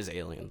race, is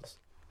aliens.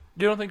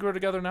 You don't think we're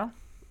together now?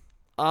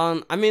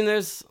 I mean,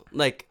 there's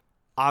like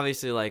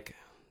obviously like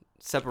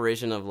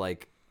separation of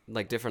like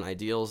different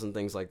ideals and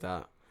things like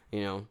that.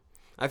 You know,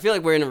 I feel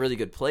like we're in a really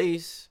good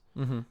place.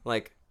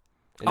 Like,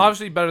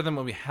 obviously better than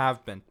what we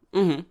have been.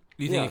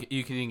 You think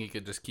you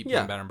could just keep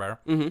doing better and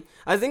better?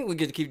 I think we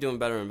could keep doing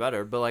better and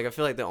better, but like I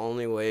feel like the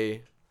only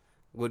way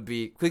would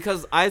be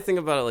because I think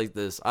about it like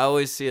this. I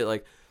always see it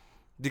like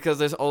because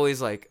there's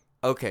always like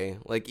okay,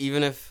 like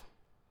even if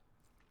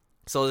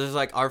so there's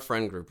like our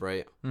friend group,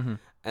 right?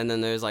 And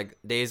then there's like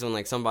days when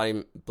like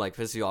somebody like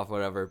pisses you off or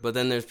whatever, but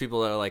then there's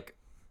people that are like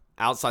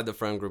outside the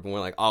friend group and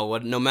we're like, oh,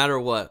 what? No matter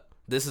what,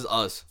 this is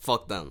us.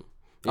 Fuck them.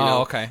 You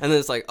know? Okay. And then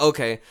it's like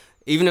okay,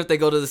 even if they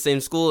go to the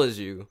same school as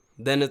you,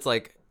 then it's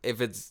like. If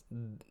it's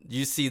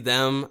you see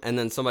them and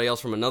then somebody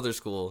else from another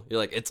school, you're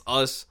like, it's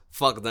us,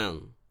 fuck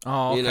them.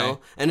 Oh, okay. You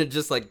know? And it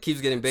just like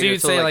keeps getting bigger. So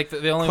you'd say like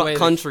the only way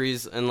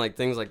countries and like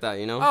things like that,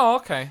 you know? Oh,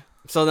 okay.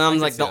 So then I'm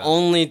like the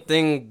only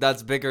thing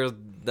that's bigger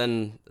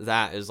than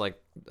that is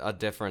like a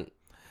different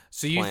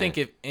So you think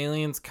if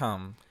aliens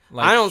come,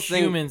 like I don't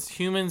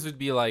humans would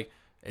be like,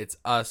 it's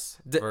us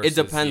versus it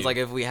depends you. like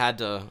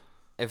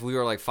if we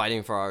were like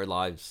fighting for our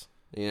lives,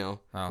 you know?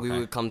 We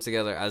would come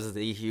together as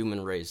the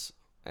human race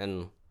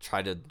and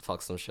try to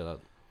fuck some shit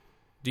up.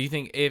 Do you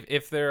think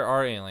if there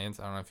are aliens,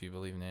 I don't know if you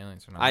believe in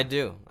aliens or not. I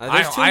do.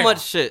 There's too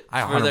much shit.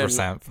 I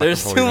 100%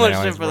 There's too much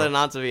shit for there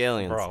not to be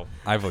aliens. Bro,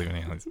 I believe in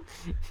aliens.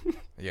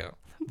 Yeah.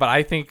 But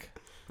I think,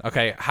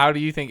 okay, how do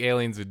you think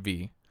aliens would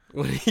be?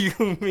 What do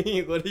you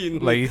mean? What do you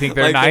mean? Like, you think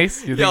they're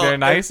nice? You think they're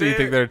nice? Or you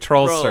think they're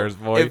trollsters,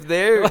 boy? If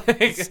they're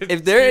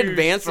if they're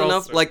advanced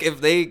enough, like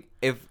if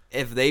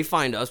they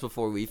find us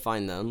before we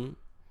find them,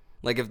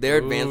 like if they're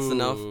advanced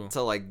enough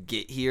to like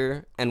get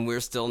here and we're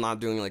still not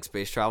doing like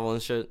space travel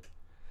and shit,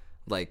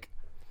 like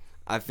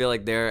I feel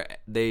like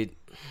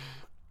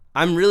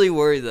I'm really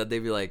worried that they'd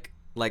be like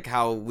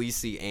how we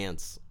see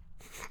ants.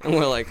 And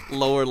we're like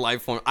lower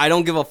life form. I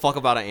don't give a fuck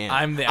about an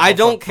ant. I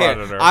don't care.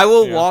 Predator. I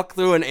will walk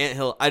through an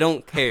anthill. I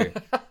don't care.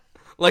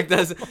 Like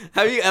that's.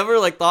 Have you ever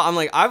like thought?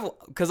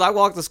 Because I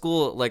walk to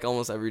school like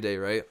almost every day,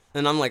 right?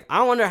 And I'm like,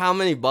 I wonder how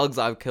many bugs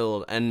I've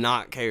killed and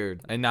not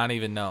cared and not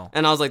even know.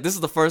 And I was like, this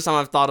is the first time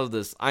I've thought of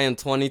this. I am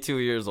 22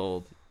 years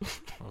old.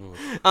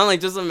 I'm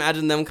like, just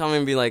imagine them coming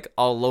and be like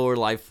all lower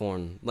life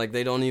form. Like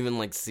they don't even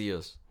like see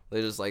us.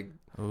 They just like.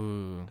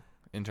 Ooh.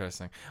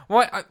 Interesting.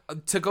 Well,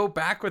 to go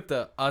back with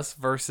the us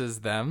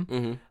versus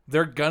them,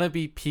 they're gonna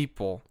be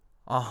people.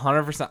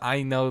 100%.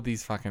 I know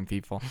these fucking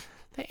people.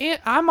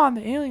 I'm on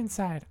the alien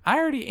side. I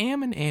already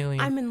am an alien.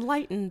 I'm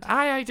enlightened.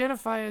 I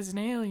identify as an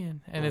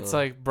alien, and it's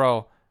like,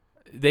 bro,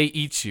 they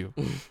eat you.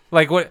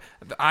 Like what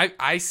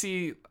I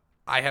see.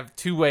 I have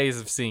two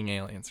ways of seeing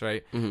aliens.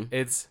 Right.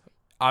 It's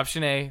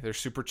option A. They're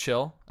super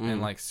chill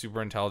and like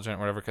super intelligent,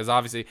 whatever. Because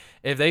obviously,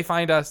 if they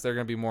find us, they're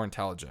gonna be more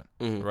intelligent,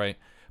 right?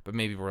 But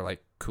maybe we're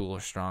like cooler,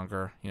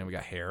 stronger. You know, we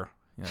got hair.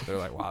 You know, they're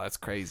like, wow, that's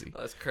crazy.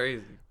 That's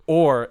crazy.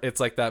 Or it's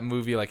like that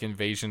movie, like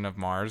Invasion of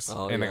Mars,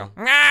 and they go,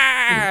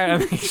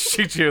 and they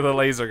shoot you with a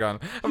laser gun.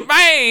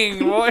 Bang,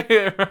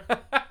 boy.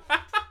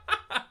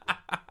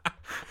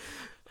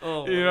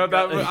 Oh, You know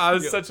that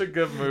was such a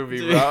good movie,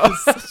 Dude, bro.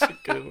 such a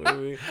good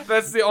movie.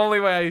 That's the only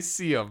way I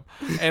see them.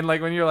 And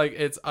like when you're like,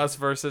 it's us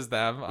versus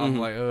them, I'm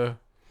like, ugh,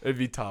 it'd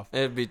be tough.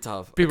 It'd be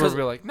tough. People would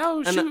be like,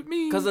 no, shoot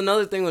me. Because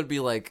another thing would be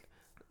like,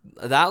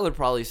 that would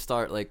probably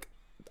start like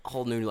a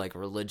whole new like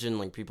religion,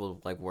 like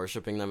people like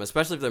worshiping them,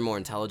 especially if they're more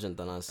intelligent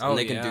than us and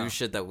they can do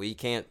shit that we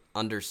can't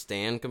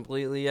understand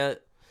completely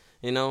yet.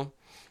 You know,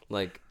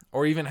 like.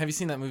 Or even, have you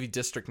seen that movie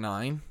District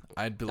 9?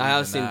 I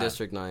have seen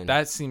District 9.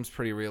 That seems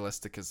pretty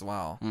realistic as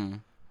well.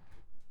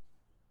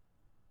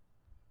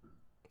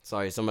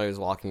 Sorry, somebody was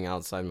walking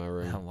outside my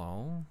room.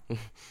 Hello?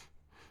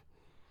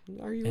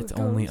 Are you? It's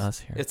only us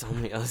here. It's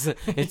only us.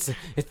 It's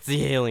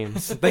the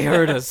aliens. They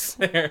heard us.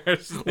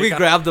 We got...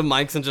 grab the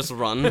mics and just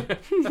run.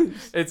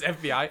 It's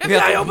FBI.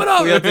 FBI, open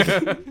up!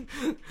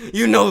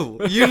 You know.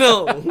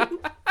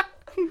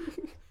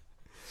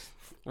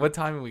 What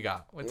time we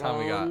got?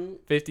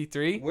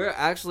 53? We're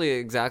actually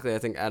exactly, I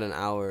think, at an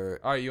hour.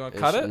 All right, you want to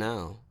cut it?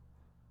 Now.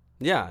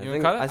 Yeah. You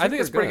want to cut it? I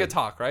think it's pretty good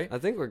talk, right? I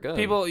think we're good.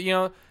 People,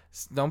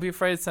 don't be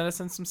afraid to send us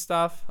in some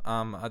stuff.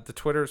 The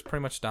Twitter is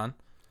pretty much done.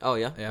 Oh,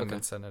 yeah? Yeah, I'm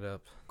going to send it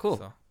up. Cool.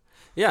 So.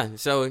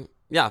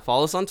 Yeah,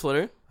 follow us on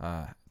Twitter.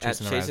 At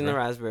Chasing the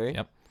Raspberry.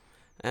 Yep.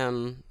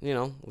 And,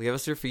 give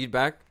us your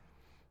feedback.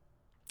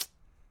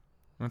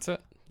 That's it.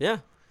 Yeah.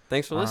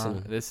 Thanks for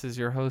listening. This is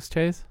your host,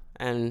 Chase.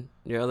 And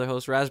your other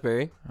host,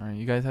 Raspberry. All right,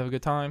 you guys have a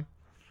good time.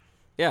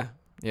 Yeah.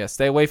 Yeah,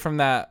 stay away from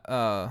that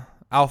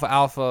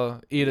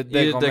alpha, eat a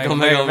dick,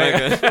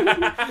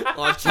 omega.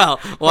 Watch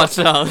out. All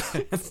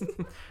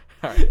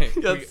right.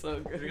 That's so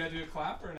good. We got to do a clap or no?